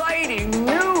exciting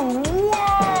new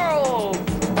worlds.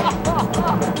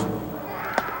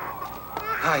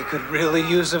 I could really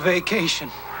use a vacation.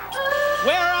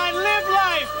 Where I live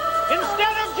life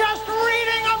instead of just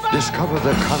reading about. Discover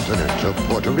the continent of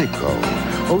Puerto Rico.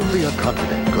 Only a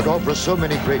continent could offer so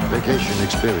many great vacation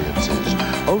experiences.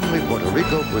 Only Puerto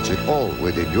Rico puts it all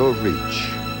within your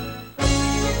reach.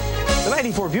 The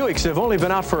 94 Buicks have only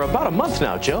been out for about a month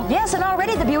now, Jill. Yes, and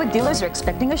already the Buick dealers are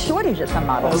expecting a shortage of some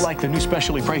models. Like the new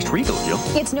specially priced Regal, Jill.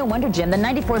 It's no wonder, Jim. The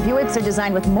 94 Buicks are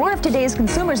designed with more of today's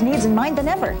consumers' needs in mind than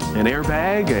ever. An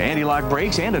airbag, anti-lock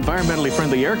brakes, and environmentally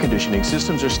friendly air conditioning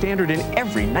systems are standard in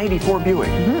every 94 Buick.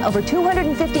 Over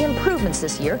 250 improvements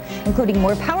this year, including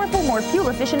more powerful, more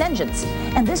fuel-efficient engines.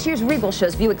 And this year's Regal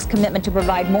shows Buick's commitment to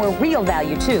provide more real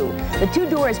value, too. The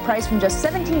two-door is priced from just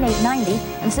 $17,890,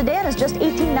 and sedan is just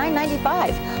 $18,995.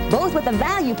 Both with a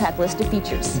value pack list of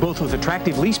features. Both with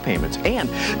attractive lease payments. And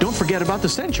don't forget about the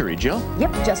Century, Jill.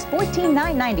 Yep, just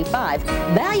 $14,995.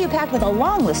 Value packed with a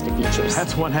long list of features.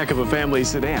 That's one heck of a family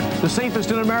sedan. The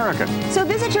safest in America. So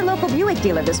visit your local Buick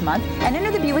dealer this month and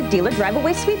enter the Buick Dealer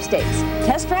Drive-Away Sweepstakes.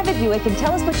 Test drive a Buick and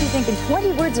tell us what you think in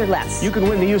 20 words or less. You can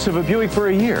win the use of a Buick for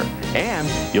a year. And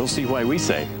you'll see why we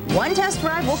say one test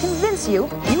drive will convince you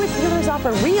Buick dealers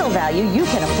offer real value you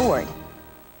can afford.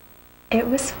 It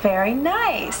was very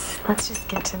nice. Let's just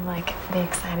get to, like, the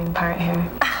exciting part here.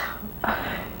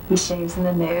 He shaves in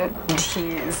the nude.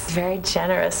 He's very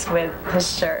generous with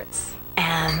his shirts.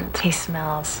 And he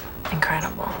smells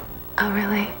incredible. Oh,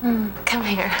 really? Come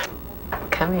here.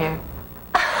 Come here.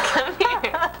 Come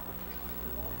here.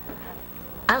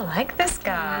 I like this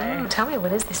guy. Tell me,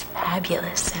 what is this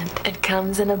fabulous scent? It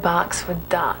comes in a box with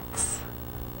dots.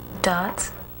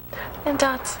 Dots? And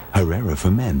dots. Herrera for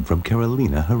Men from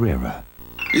Carolina Herrera.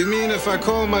 You mean if I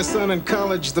call my son in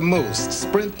college the Most,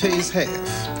 Sprint pays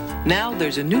half? Now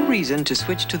there's a new reason to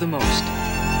switch to the Most.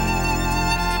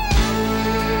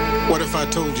 What if I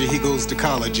told you he goes to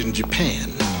college in Japan?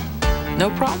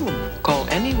 No problem. Call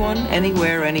anyone,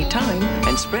 anywhere, anytime,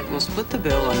 and Sprint will split the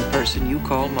bill on the person you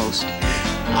call most.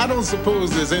 I don't suppose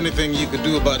there's anything you could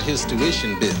do about his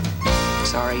tuition bill.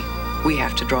 Sorry, we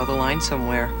have to draw the line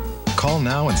somewhere. Call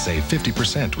now and save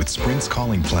 50% with Sprint's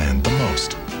calling plan, the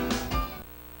Most.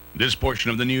 This portion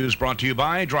of the news brought to you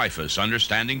by Dreyfus,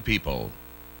 Understanding People.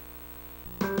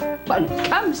 When it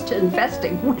comes to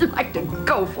investing, we like to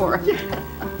go for it.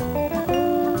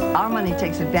 Our money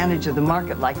takes advantage of the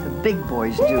market like the big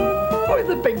boys do. Or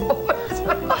the big boys.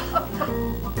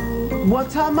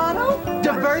 What's our motto?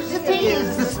 Diversity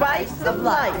is the spice of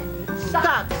life.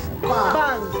 Stocks,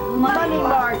 bonds, money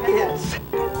markets.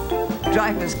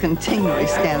 Dreyfus continually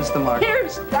scans the market.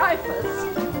 Here's Dreyfus.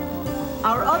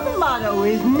 Our other motto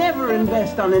is never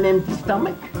invest on an empty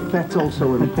stomach. That's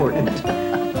also important.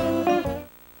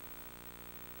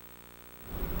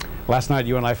 Last night,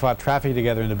 you and I fought traffic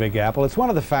together in the Big Apple. It's one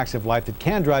of the facts of life that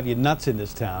can drive you nuts in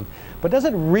this town. But does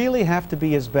it really have to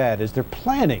be as bad as they're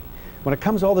planning when it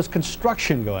comes to all this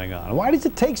construction going on? Why does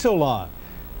it take so long?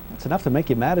 That's enough to make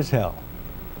you mad as hell.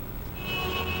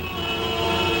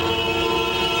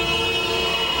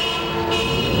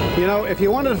 You know, if you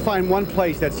wanted to find one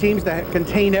place that seems to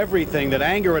contain everything that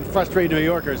anger and frustrate New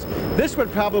Yorkers, this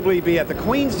would probably be at the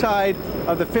Queens side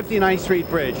of the 59th Street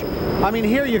Bridge. I mean,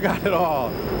 here you got it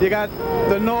all. You got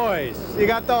the noise, you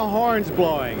got the horns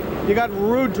blowing, you got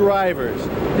rude drivers,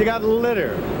 you got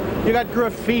litter, you got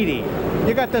graffiti,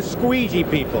 you got the squeegee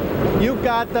people, you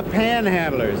got the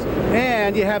panhandlers,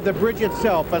 and you have the bridge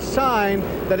itself, a sign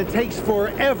that it takes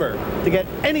forever to get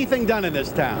anything done in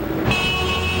this town.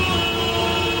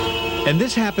 And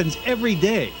this happens every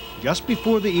day. Just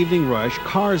before the evening rush,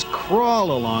 cars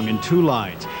crawl along in two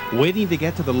lines, waiting to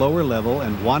get to the lower level,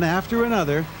 and one after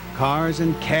another, cars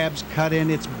and cabs cut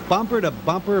in. It's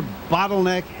bumper-to-bumper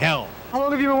bottleneck hell. How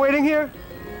long have you been waiting here?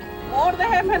 More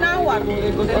than half an hour.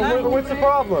 What's the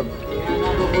problem?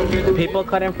 The people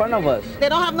cut in front of us. They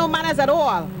don't have no manners at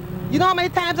all. You know how many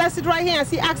times I sit right here and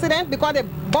see accidents because they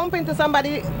bump into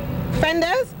somebody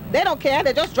fenders? They don't care.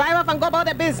 They just drive off and go about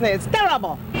their business. It's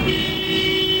terrible.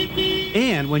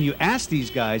 And when you ask these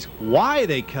guys why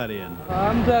they cut in.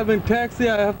 I'm driving taxi.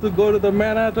 I have to go to the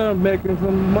Manhattan. I'm making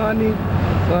some money.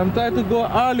 So I'm trying to go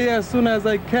early as soon as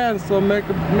I can so make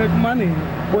money.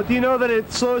 Well, do you know that it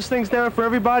slows things down for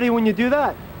everybody when you do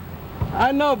that?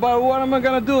 I know, but what am I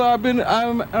gonna do?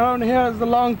 I'm around here a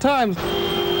long time.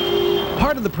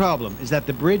 Part of the problem is that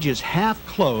the bridge is half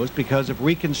closed because of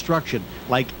reconstruction,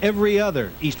 like every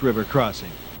other East River crossing.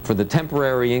 For the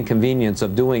temporary inconvenience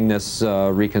of doing this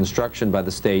reconstruction by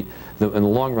the state, in the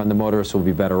long run, the motorists will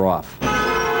be better off.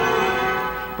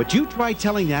 But you try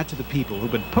telling that to the people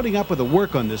who've been putting up with the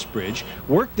work on this bridge,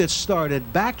 work that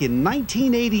started back in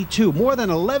 1982, more than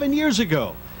 11 years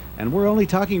ago. And we're only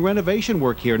talking renovation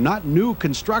work here, not new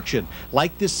construction,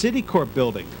 like this Citicorp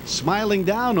building, smiling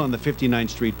down on the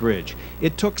 59th Street Bridge.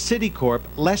 It took Citicorp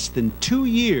less than 2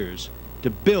 years to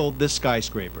build this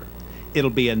skyscraper. It'll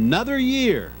be another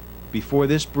year before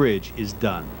this bridge is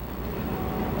done.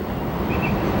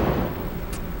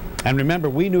 And remember,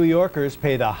 we New Yorkers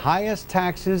pay the highest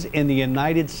taxes in the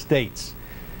United States.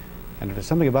 And if there's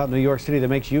something about New York City that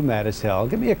makes you mad as hell,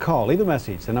 give me a call, leave a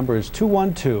message. The number is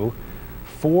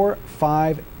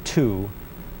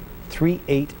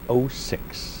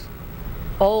 212-452-3806.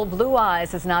 Old Blue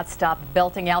Eyes has not stopped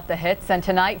belting out the hits, and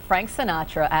tonight Frank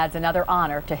Sinatra adds another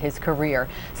honor to his career.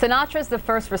 Sinatra is the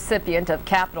first recipient of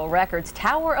Capitol Records'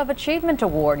 Tower of Achievement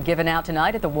Award, given out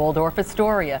tonight at the Waldorf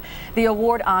Astoria. The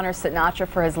award honors Sinatra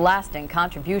for his lasting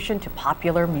contribution to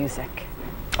popular music.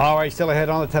 All right, still ahead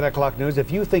on the 10 o'clock news. If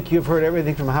you think you've heard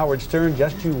everything from Howard Stern,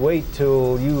 just you wait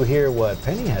till you hear what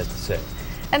Penny has to say.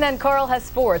 And then Carl has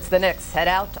sports. The Knicks head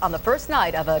out on the first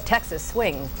night of a Texas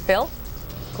swing. Phil?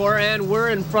 Cora, and we're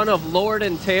in front of Lord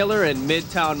 & Taylor in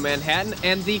Midtown Manhattan,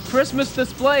 and the Christmas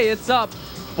display, it's up.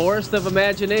 Forest of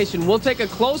Imagination. We'll take a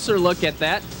closer look at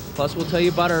that. Plus, we'll tell you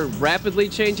about our rapidly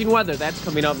changing weather. That's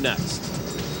coming up next.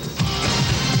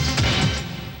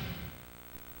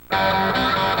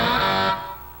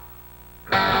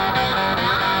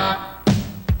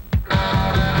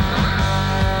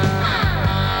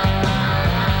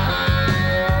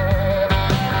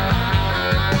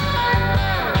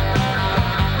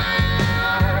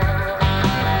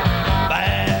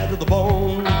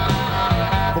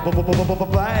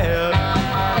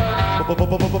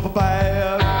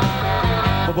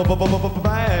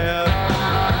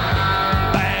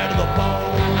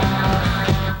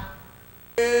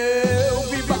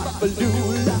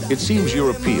 It seems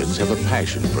Europeans have a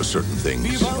passion for certain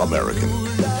things, American.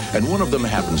 And one of them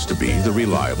happens to be the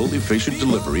reliable, efficient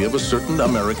delivery of a certain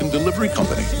American delivery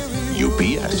company,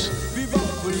 UPS.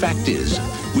 Fact is,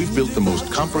 we've built the most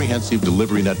comprehensive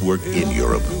delivery network in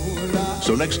Europe.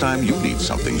 So next time you need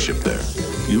something shipped there,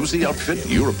 use the outfit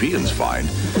Europeans find,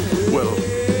 well,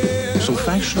 so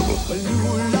fashionable.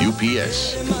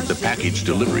 UPS, the package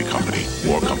delivery company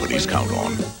more companies count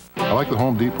on. I like the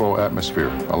Home Depot atmosphere.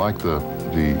 I like the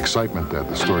excitement that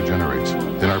the store generates.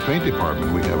 In our paint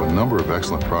department, we have a number of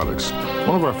excellent products.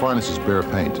 One of our finest is Behr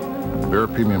Paint. Behr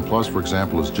Premium Plus, for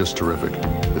example, is just terrific.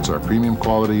 It's our premium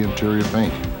quality interior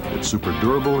paint. It's super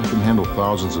durable and can handle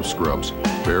thousands of scrubs.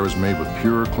 Behr is made with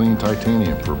pure, clean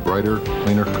titanium for brighter,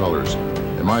 cleaner colors.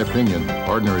 In my opinion,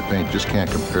 ordinary paint just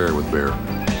can't compare with Behr.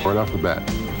 Right off the bat,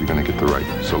 you're going to get the right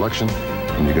selection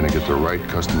and you're going to get the right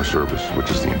customer service,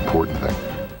 which is the important thing.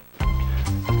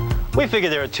 We figure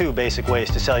there are two basic ways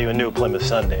to sell you a new Plymouth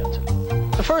Sundance.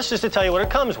 The first is to tell you what it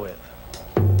comes with.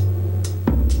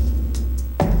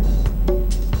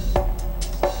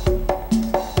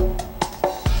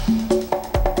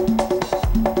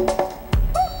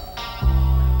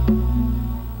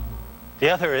 The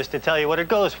other is to tell you what it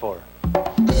goes for.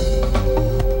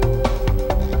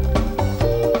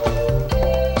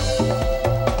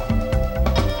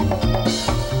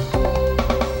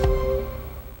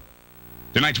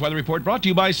 Tonight's weather report brought to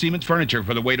you by Siemens Furniture.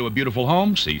 For the way to a beautiful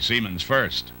home, see Siemens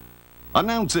first.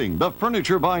 Announcing the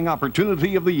furniture buying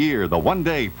opportunity of the year, the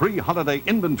one-day pre-holiday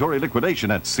inventory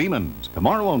liquidation at Siemens.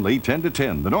 Tomorrow only, 10 to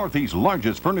 10, the Northeast's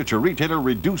largest furniture retailer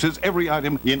reduces every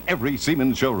item in every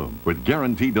Siemens showroom with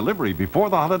guaranteed delivery before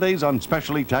the holidays on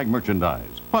specially tagged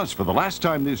merchandise. Plus, for the last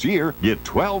time this year, get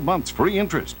 12 months free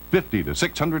interest, $50 to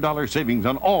 $600 savings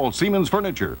on all Siemens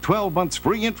furniture, 12 months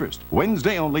free interest.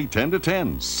 Wednesday only, 10 to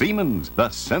 10. Siemens, the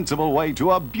sensible way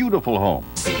to a beautiful home.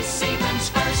 See Siemens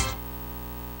first.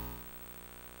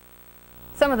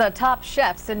 Some of the top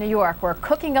chefs in New York were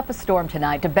cooking up a storm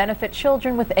tonight to benefit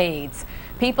children with AIDS.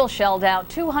 People shelled out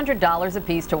 $200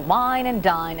 apiece to wine and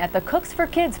dine at the Cooks for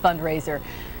Kids fundraiser.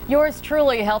 Yours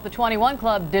truly helped the 21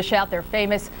 Club dish out their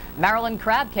famous Maryland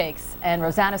crab cakes, and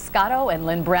Rosanna Scotto and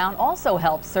Lynn Brown also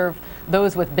helped serve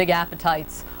those with big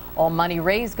appetites. All money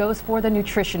raised goes for the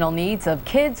nutritional needs of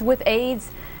kids with AIDS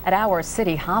at our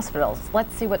city hospitals.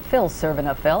 Let's see what Phil's serving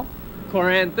up, Phil.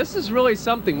 Coran, this is really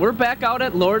something. We're back out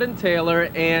at Lord & Taylor,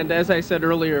 and as I said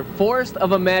earlier, Forest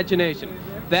of Imagination.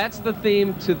 That's the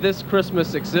theme to this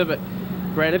Christmas exhibit.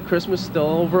 Granted, Christmas is still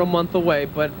over a month away,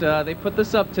 but they put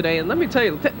this up today. And let me tell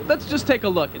you, let's just take a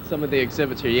look at some of the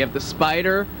exhibits here. You have the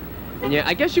spider, and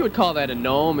I guess you would call that a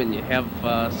gnome, and you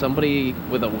have somebody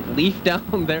with a leaf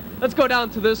down there. Let's go down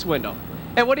to this window.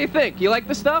 Hey, what do you think? You like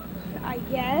the stuff? I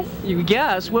guess. You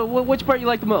guess? Which part you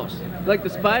like the most? You like the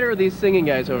spider or these singing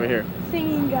guys over here?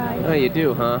 Singing guys. Oh, you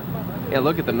do, huh? Yeah,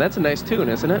 look at them. That's a nice tune,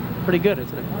 isn't it? Pretty good,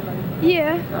 isn't it?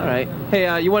 Yeah. All right.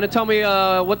 Hey, you want to tell me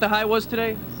what the high was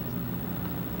today?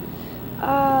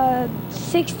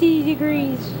 60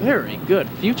 degrees. Very good.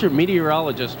 Future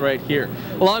meteorologist right here.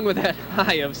 Along with that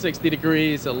high of 60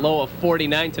 degrees, a low of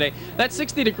 49 today. That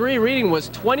 60-degree reading was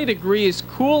 20 degrees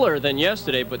cooler than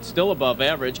yesterday, but still above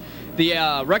average.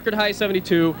 The record high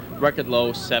 72, record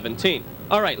low 17.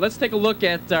 All right, let's take a look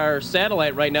at our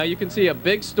satellite right now. You can see a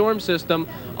big storm system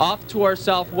off to our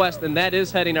southwest, and that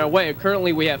is heading our way.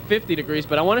 Currently, we have 50 degrees,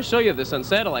 but I want to show you this on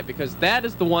satellite because that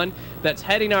is the one that's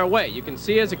heading our way. You can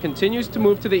see as it continues to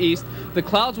move to the east, the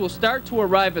clouds will start to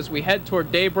arrive as we head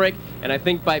toward daybreak, and I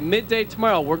think by midday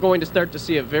tomorrow, we're going to start to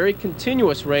see a very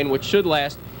continuous rain, which should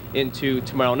last into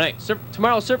tomorrow night.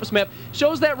 Tomorrow's surface map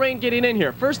shows that rain getting in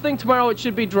here. First thing tomorrow, it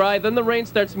should be dry, then the rain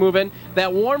starts moving.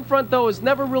 That warm front, though, is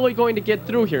never really going to get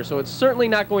through here, so it's certainly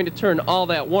not going to turn all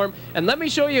that warm. And let me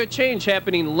show you a change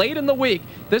happening late in the week.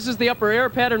 This is the upper air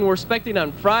pattern we're expecting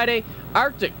on Friday.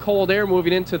 Arctic cold air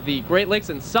moving into the Great Lakes,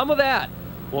 and some of that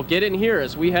will get in here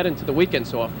as we head into the weekend,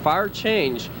 so a far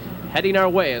change heading our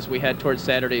way as we head towards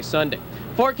Saturday, Sunday.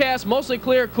 Forecast, mostly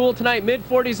clear, cool tonight,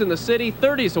 mid-40s in the city,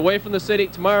 30s away from the city.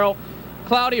 Tomorrow,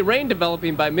 cloudy, rain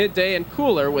developing by midday and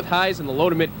cooler with highs in the low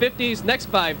to mid-50s. Next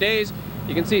 5 days,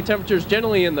 you can see temperatures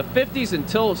generally in the 50s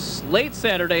until late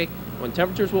Saturday when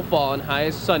temperatures will fall and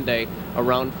highs Sunday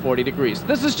around 40 degrees.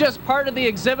 This is just part of the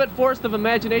exhibit, Forest of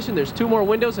Imagination. There's 2 more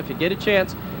windows. If you get a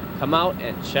chance, come out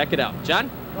and check it out. John?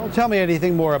 Don't tell me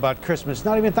anything more about Christmas.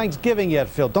 Not even Thanksgiving yet,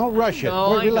 Phil. Don't rush it.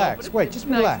 No, Relax. Know, Wait, just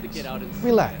relax. Nice to get out and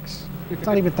relax. It's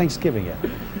not even Thanksgiving yet.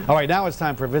 All right, now it's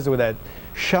time for a visit with that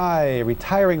shy,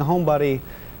 retiring homebody,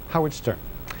 Howard Stern.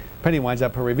 Penny winds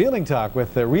up her revealing talk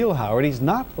with the real Howard. He's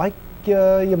not like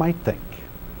you might think.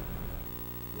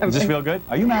 Does this feel good?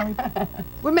 Are you married?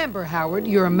 Remember, Howard,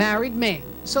 you're a married man.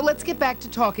 So let's get back to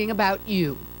talking about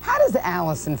you. How does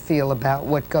Allison feel about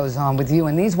what goes on with you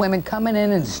and these women coming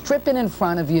in and stripping in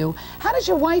front of you? How does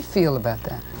your wife feel about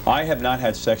that? I have not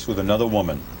had sex with another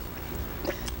woman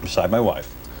beside my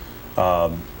wife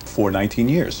for 19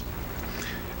 years.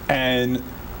 And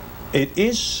it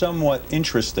is somewhat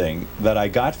interesting that I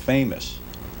got famous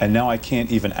and now I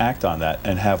can't even act on that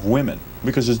and have women.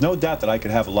 Because there's no doubt that I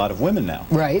could have a lot of women now.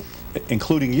 Right.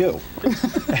 Including you.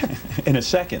 In a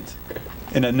second.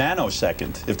 In a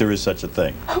nanosecond, if there is such a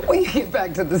thing. We get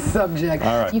back to the subject.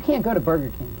 All right. You can't go to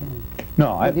Burger King, can you?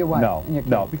 No, with your wife and your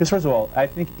no, because first of all, I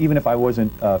think even if I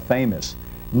wasn't famous,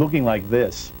 looking like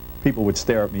this, people would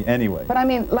stare at me anyway. But I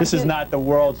mean, like this is not the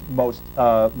world's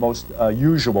most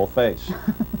usual face.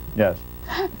 Yes.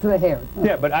 It's the hair. Oh.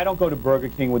 Yeah, but I don't go to Burger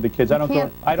King with the kids. I don't do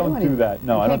that. No, I don't do that. You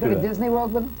can't go to Disney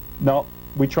World with them? No,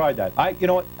 we tried that. You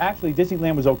know what? Actually,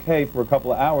 Disneyland was okay for a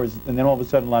couple of hours, and then all of a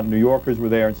sudden, a lot of New Yorkers were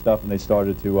there and stuff, and they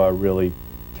started to really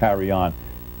carry on.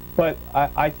 But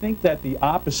I think that the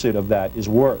opposite of that is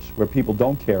worse, where people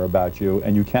don't care about you,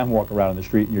 and you can walk around on the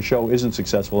street, and your show isn't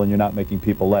successful, and you're not making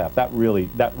people laugh. That really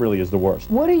is the worst.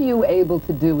 What are you able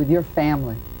to do with your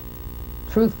family,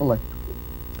 truthfully,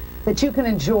 that you can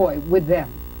enjoy with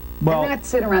them? Well, and not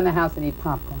sit around the house and eat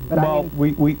popcorn. But well, I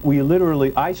mean, we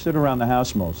literally, I sit around the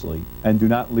house mostly and do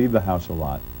not leave the house a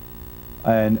lot.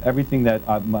 And everything that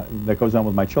that goes on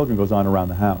with my children goes on around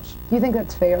the house. Do you think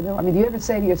that's fair, though? I mean, do you ever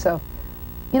say to yourself,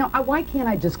 you know, why can't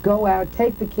I just go out,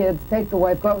 take the kids, take the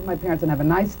wife, go out with my parents and have a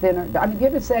nice dinner? I mean, do you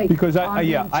ever say, because there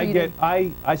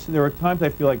are times I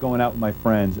feel like going out with my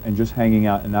friends and just hanging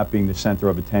out and not being the center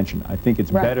of attention. I think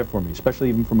it's better for me, especially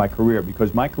even for my career,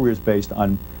 because my career is based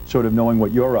on sort of knowing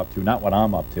what you're up to, not what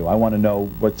I'm up to. I want to know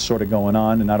what's sort of going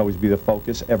on and not always be the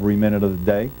focus every minute of the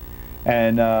day.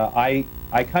 And I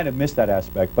kind of miss that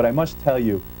aspect, but I must tell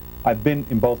you, I've been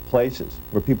in both places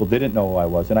where people didn't know who I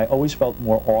was, and I always felt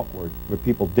more awkward where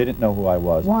people didn't know who I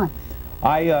was. Why?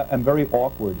 I am very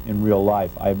awkward in real life.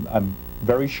 I'm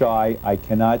very shy. I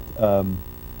cannot,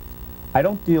 I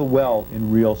don't deal well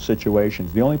in real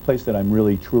situations. The only place that I'm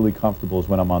really truly comfortable is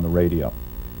when I'm on the radio.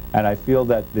 And I feel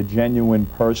that the genuine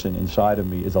person inside of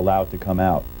me is allowed to come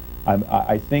out.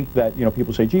 I think that, you know,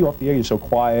 people say, gee, off the air you're so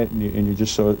quiet and you're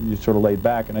just you're sort of laid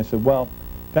back. And I said, well,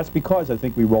 that's because I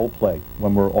think we role play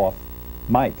when we're off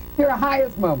mic. Your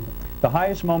highest moment. The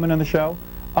highest moment in the show?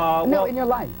 No, well, in your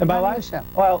life. In my life? The show.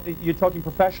 Well, you're talking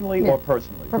professionally or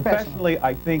personally? Professionally,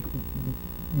 I think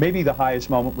maybe the highest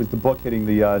moment was the book hitting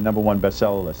the #1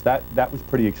 bestseller list. That was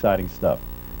pretty exciting stuff.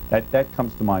 That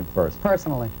comes to mind first.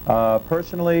 Personally?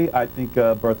 Personally, I think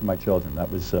birth of my children.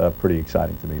 That was pretty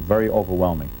exciting to me. Very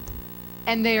overwhelming.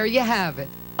 And there you have it.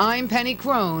 I'm Penny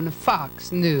Crone,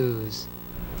 Fox News.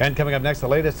 And coming up next, the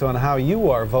latest on how you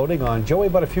are voting on Joey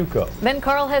Buttafuoco. Then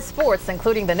Carl has sports,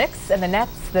 including the Knicks and the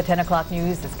Nets. The 10 o'clock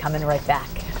news is coming right back.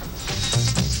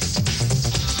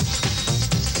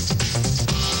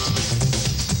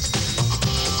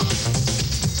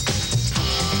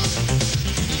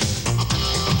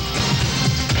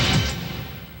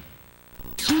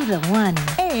 The one.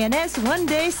 A&S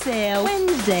one-day sale.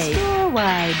 Wednesday.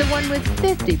 Store-wide. The one with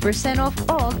 50% off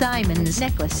all diamonds,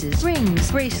 necklaces,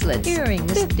 rings, bracelets,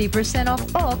 earrings. 50%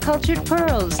 off all cultured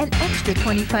pearls. An extra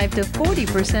 25 to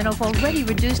 40% off already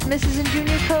reduced Mrs. and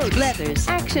Junior coats, leathers,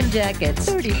 action jackets.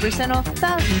 30% off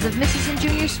thousands of Mrs. and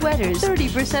Junior sweaters.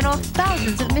 30% off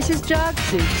thousands of Mrs. jog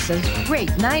suits. Those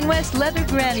great 9 West leather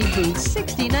granny boots.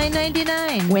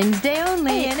 $69.99. Wednesday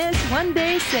only. A&S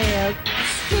one-day sale.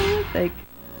 Terrific.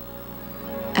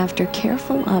 After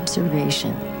careful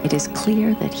observation, it is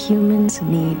clear that humans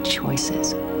need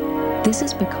choices. This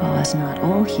is because not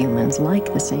all humans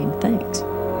like the same things.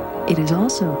 It is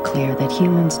also clear that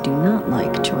humans do not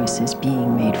like choices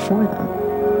being made for them,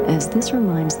 as this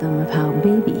reminds them of how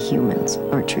baby humans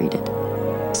are treated.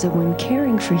 So when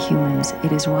caring for humans,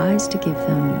 it is wise to give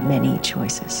them many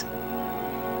choices.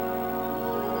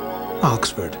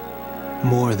 Oxford.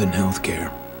 More than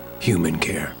healthcare. Human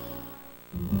care.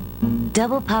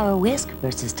 Double Power Whisk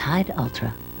versus Tide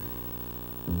Ultra.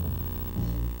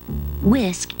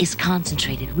 Whisk is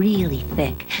concentrated really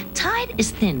thick. Tide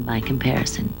is thin by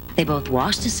comparison. They both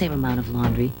wash the same amount of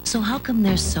laundry, so how come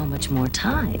there's so much more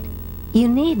Tide? You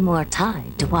need more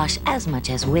Tide to wash as much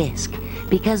as Whisk,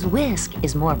 because Whisk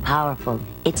is more powerful.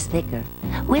 It's thicker.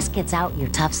 Whisk gets out your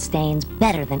tough stains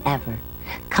better than ever.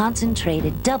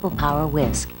 Concentrated Double Power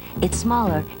Whisk. It's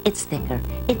smaller, it's thicker.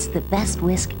 It's the best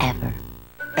whisk ever.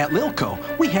 At Lilco,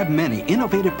 we have many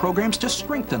innovative programs to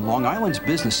strengthen Long Island's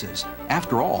businesses.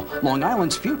 After all, Long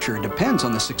Island's future depends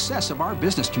on the success of our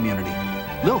business community.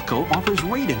 Lilco offers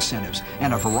rate incentives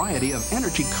and a variety of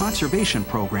energy conservation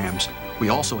programs. We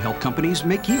also help companies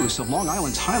make use of Long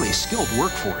Island's highly skilled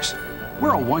workforce.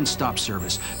 We're a one-stop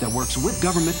service that works with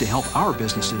government to help our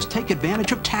businesses take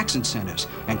advantage of tax incentives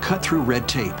and cut through red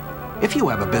tape. If you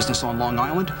have a business on Long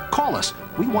Island, call us.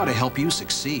 We want to help you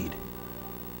succeed.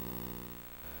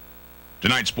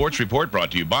 Tonight's sports report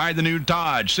brought to you by the new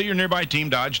Dodge. See your nearby Team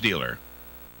Dodge dealer.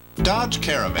 Dodge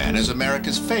Caravan is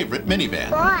America's favorite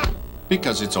minivan. Why?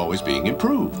 Because it's always being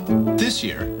improved. This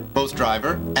year, both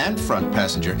driver and front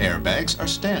passenger airbags are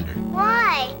standard.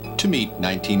 Why? To meet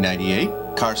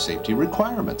 1998 car safety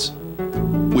requirements.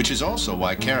 Which is also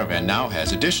why Caravan now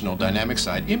has additional dynamic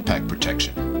side impact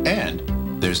protection. And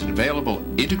there's an available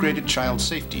integrated child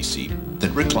safety seat that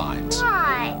reclines.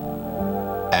 Why?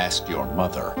 Ask your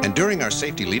mother. And during our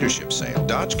safety leadership sale,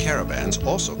 Dodge Caravans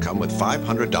also come with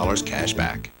 $500 cash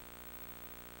back.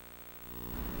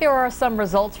 Here are some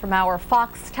results from our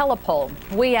Fox telepoll.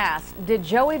 We asked, did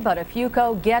Joey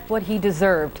Buttafuoco get what he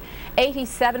deserved?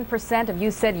 87% of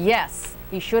you said yes,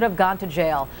 he should have gone to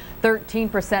jail.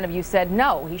 13% of you said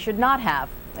no, he should not have.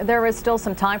 There is still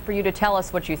some time for you to tell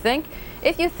us what you think.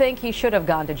 If you think he should have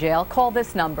gone to jail, call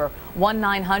this number,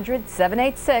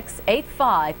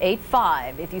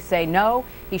 1-900-786-8585. If you say no,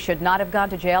 he should not have gone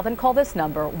to jail, then call this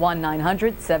number,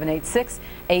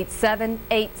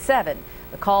 1-900-786-8787.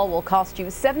 The call will cost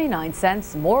you 79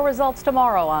 cents. More results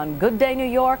tomorrow on Good Day New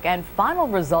York and final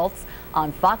results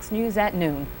on Fox News at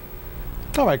noon.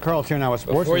 All right, Carl's here now with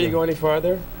sports. Before you go any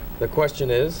farther, the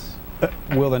question is,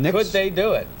 will the Knicks? Could they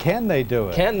do it? Can they do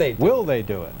it? Can they do Will they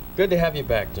do it? Good to have you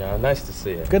back, John. Nice to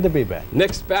see you. Good to be back.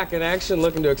 Knicks back in action,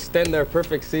 looking to extend their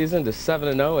perfect season to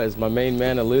 7-0, as my main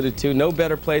man alluded to. No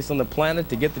better place on the planet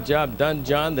to get the job done,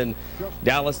 John, than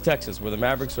Dallas, Texas, where the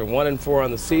Mavericks are 1-4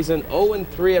 on the season,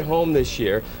 0-3 at home this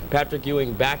year. Patrick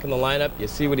Ewing back in the lineup. You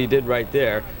see what he did right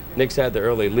there. Knicks had the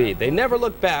early lead. They never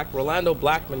looked back. Rolando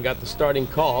Blackman got the starting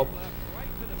call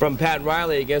from Pat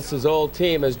Riley against his old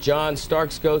team as John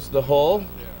Starks goes to the hole.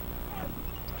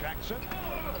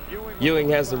 Ewing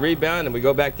has the rebound, and we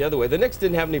go back the other way. The Knicks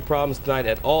didn't have any problems tonight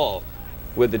at all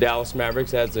with the Dallas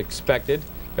Mavericks, as expected.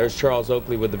 There's Charles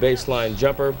Oakley with the baseline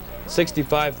jumper.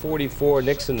 65-44,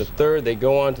 Knicks in the third. They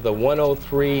go on to the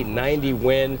 103-90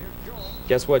 win.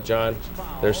 Guess what, John?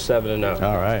 They're 7-0.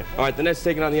 All right. All right, the Nets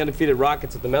taking on the undefeated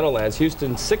Rockets at the Meadowlands.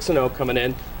 Houston 6-0 coming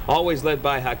in, always led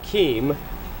by Hakeem.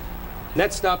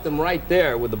 Nets stopped them right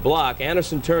there with the block.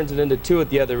 Anderson turns it into 2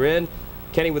 at the other end.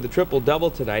 Kenny with a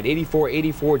triple-double tonight,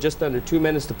 84-84, just under 2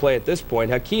 minutes to play at this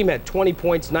point. Hakeem had 20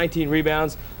 points, 19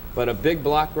 rebounds, but a big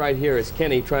block right here as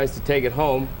Kenny tries to take it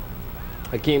home.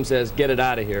 Hakeem says, get it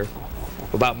out of here.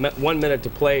 About 1 minute to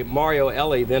play. Mario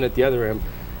Ellie then at the other end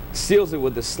seals it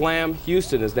with the slam.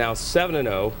 Houston is now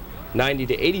 7-0,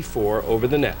 90-84 over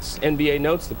the Nets. NBA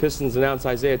notes the Pistons announced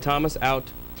Isaiah Thomas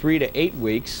out 3 to 8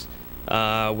 weeks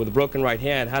with a broken right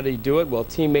hand. How did he do it? Well,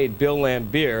 teammate Bill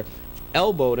Laimbeer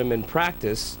elbowed him in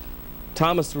practice.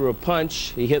 Thomas threw a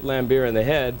punch. He hit Laimbeer in the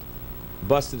head,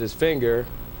 busted his finger.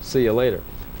 See you later.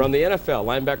 From the NFL,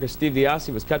 linebacker Steve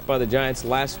Diassi was cut by the Giants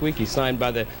last week. He signed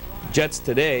by the Jets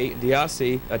today.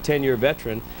 Diassi, a 10-year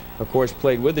veteran, of course,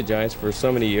 played with the Giants for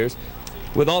so many years.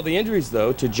 With all the injuries,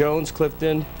 though, to Jones,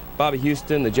 Clifton, Bobby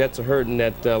Houston, the Jets are hurting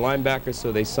at linebacker,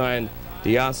 so they signed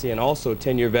Diassi and also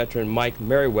 10-year veteran Mike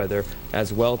Merriweather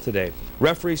as well today.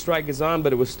 Referee strike is on,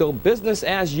 but it was still business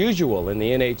as usual in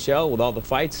the NHL with all the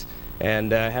fights,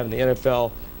 and having the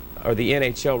NFL or the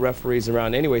NHL referees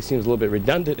around anyway seems a little bit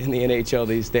redundant in the NHL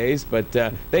these days, but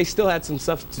they still had some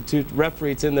substitute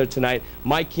referees in there tonight.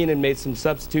 Mike Keenan made some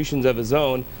substitutions of his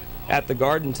own at the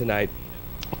Garden tonight,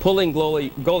 pulling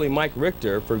goalie Mike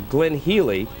Richter for Glenn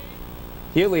Healy.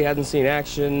 Healy hasn't seen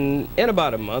action in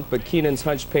about a month, but Keenan's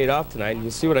hunch paid off tonight, and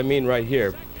you see what I mean right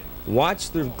here.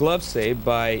 Watch the glove save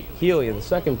by Healy in the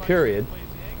second period.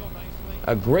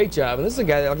 A great job, and this is a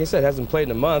guy that, like I said, hasn't played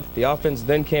in a month. The offense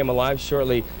then came alive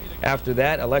shortly after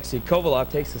that. Alexei Kovalov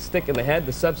takes a stick in the head.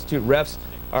 The substitute refs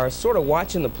are sort of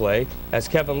watching the play as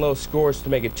Kevin Lowe scores to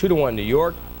make it 2-1 New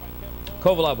York.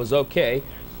 Kovalov was okay.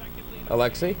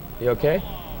 Alexei, you okay?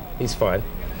 He's fine.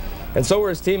 And so were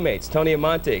his teammates. Tony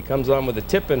Amonte comes on with a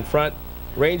tip in front.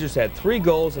 Rangers had 3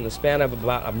 goals in the span of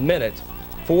about a minute,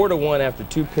 4-1 after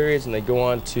 2 periods, and they go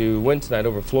on to win tonight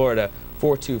over Florida,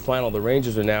 4-2 final. The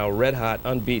Rangers are now red hot,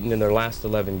 unbeaten in their last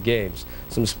 11 games.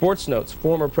 Some sports notes.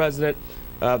 Former president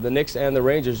of the Knicks and the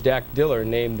Rangers, Dak Diller,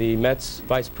 named the Mets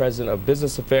vice president of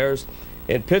business affairs.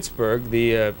 In Pittsburgh,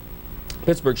 the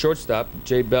Pittsburgh shortstop,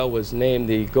 Jay Bell, was named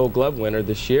the Gold Glove winner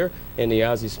this year in the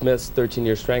Ozzie Smith's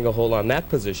 13-year stranglehold on that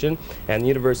position. And the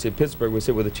University of Pittsburgh was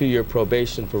hit with a 2-year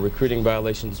probation for recruiting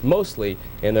violations, mostly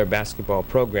in their basketball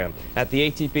program. At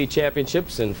the ATP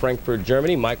Championships in Frankfurt,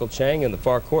 Germany, Michael Chang in the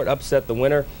far court upset the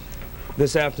winner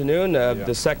this afternoon.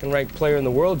 The second-ranked player in the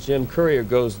world, Jim Courier,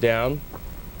 goes down.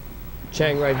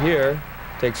 Chang right here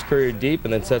takes Courier deep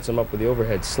and then sets him up with the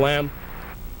overhead slam.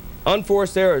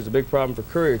 Unforced error is a big problem for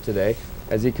Courier today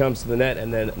as he comes to the net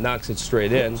and then knocks it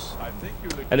straight in.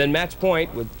 And then match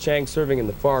point with Chang serving in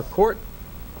the far court.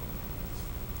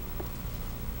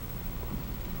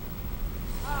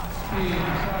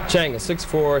 Chang, a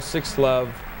 6'4",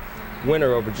 6'love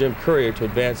winner over Jim Courier to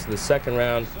advance to the second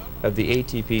round of the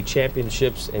ATP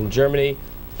Championships in Germany.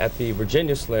 At the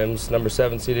Virginia Slims, number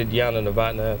 7 seeded Yana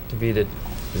Novotná defeated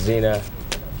Zina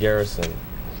Garrison.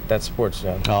 That's sports,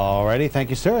 John. All righty, thank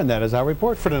you, sir, and that is our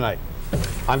report for tonight.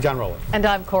 I'm John Roland. And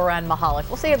I'm Cora and Mihalik.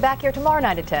 We'll see you back here tomorrow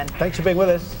night at 10. Thanks for being with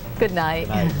us. Good night. Good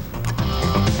night.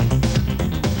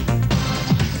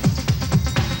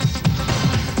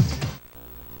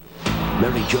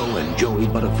 Mary Jo and Joey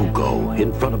Buttafuoco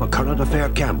in front of a current affair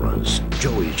cameras.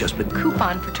 Joey's just been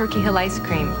coupon for Turkey Hill ice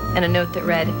cream and a note that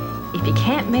read, if you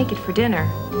can't make it for dinner,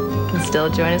 you can still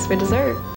join us for dessert.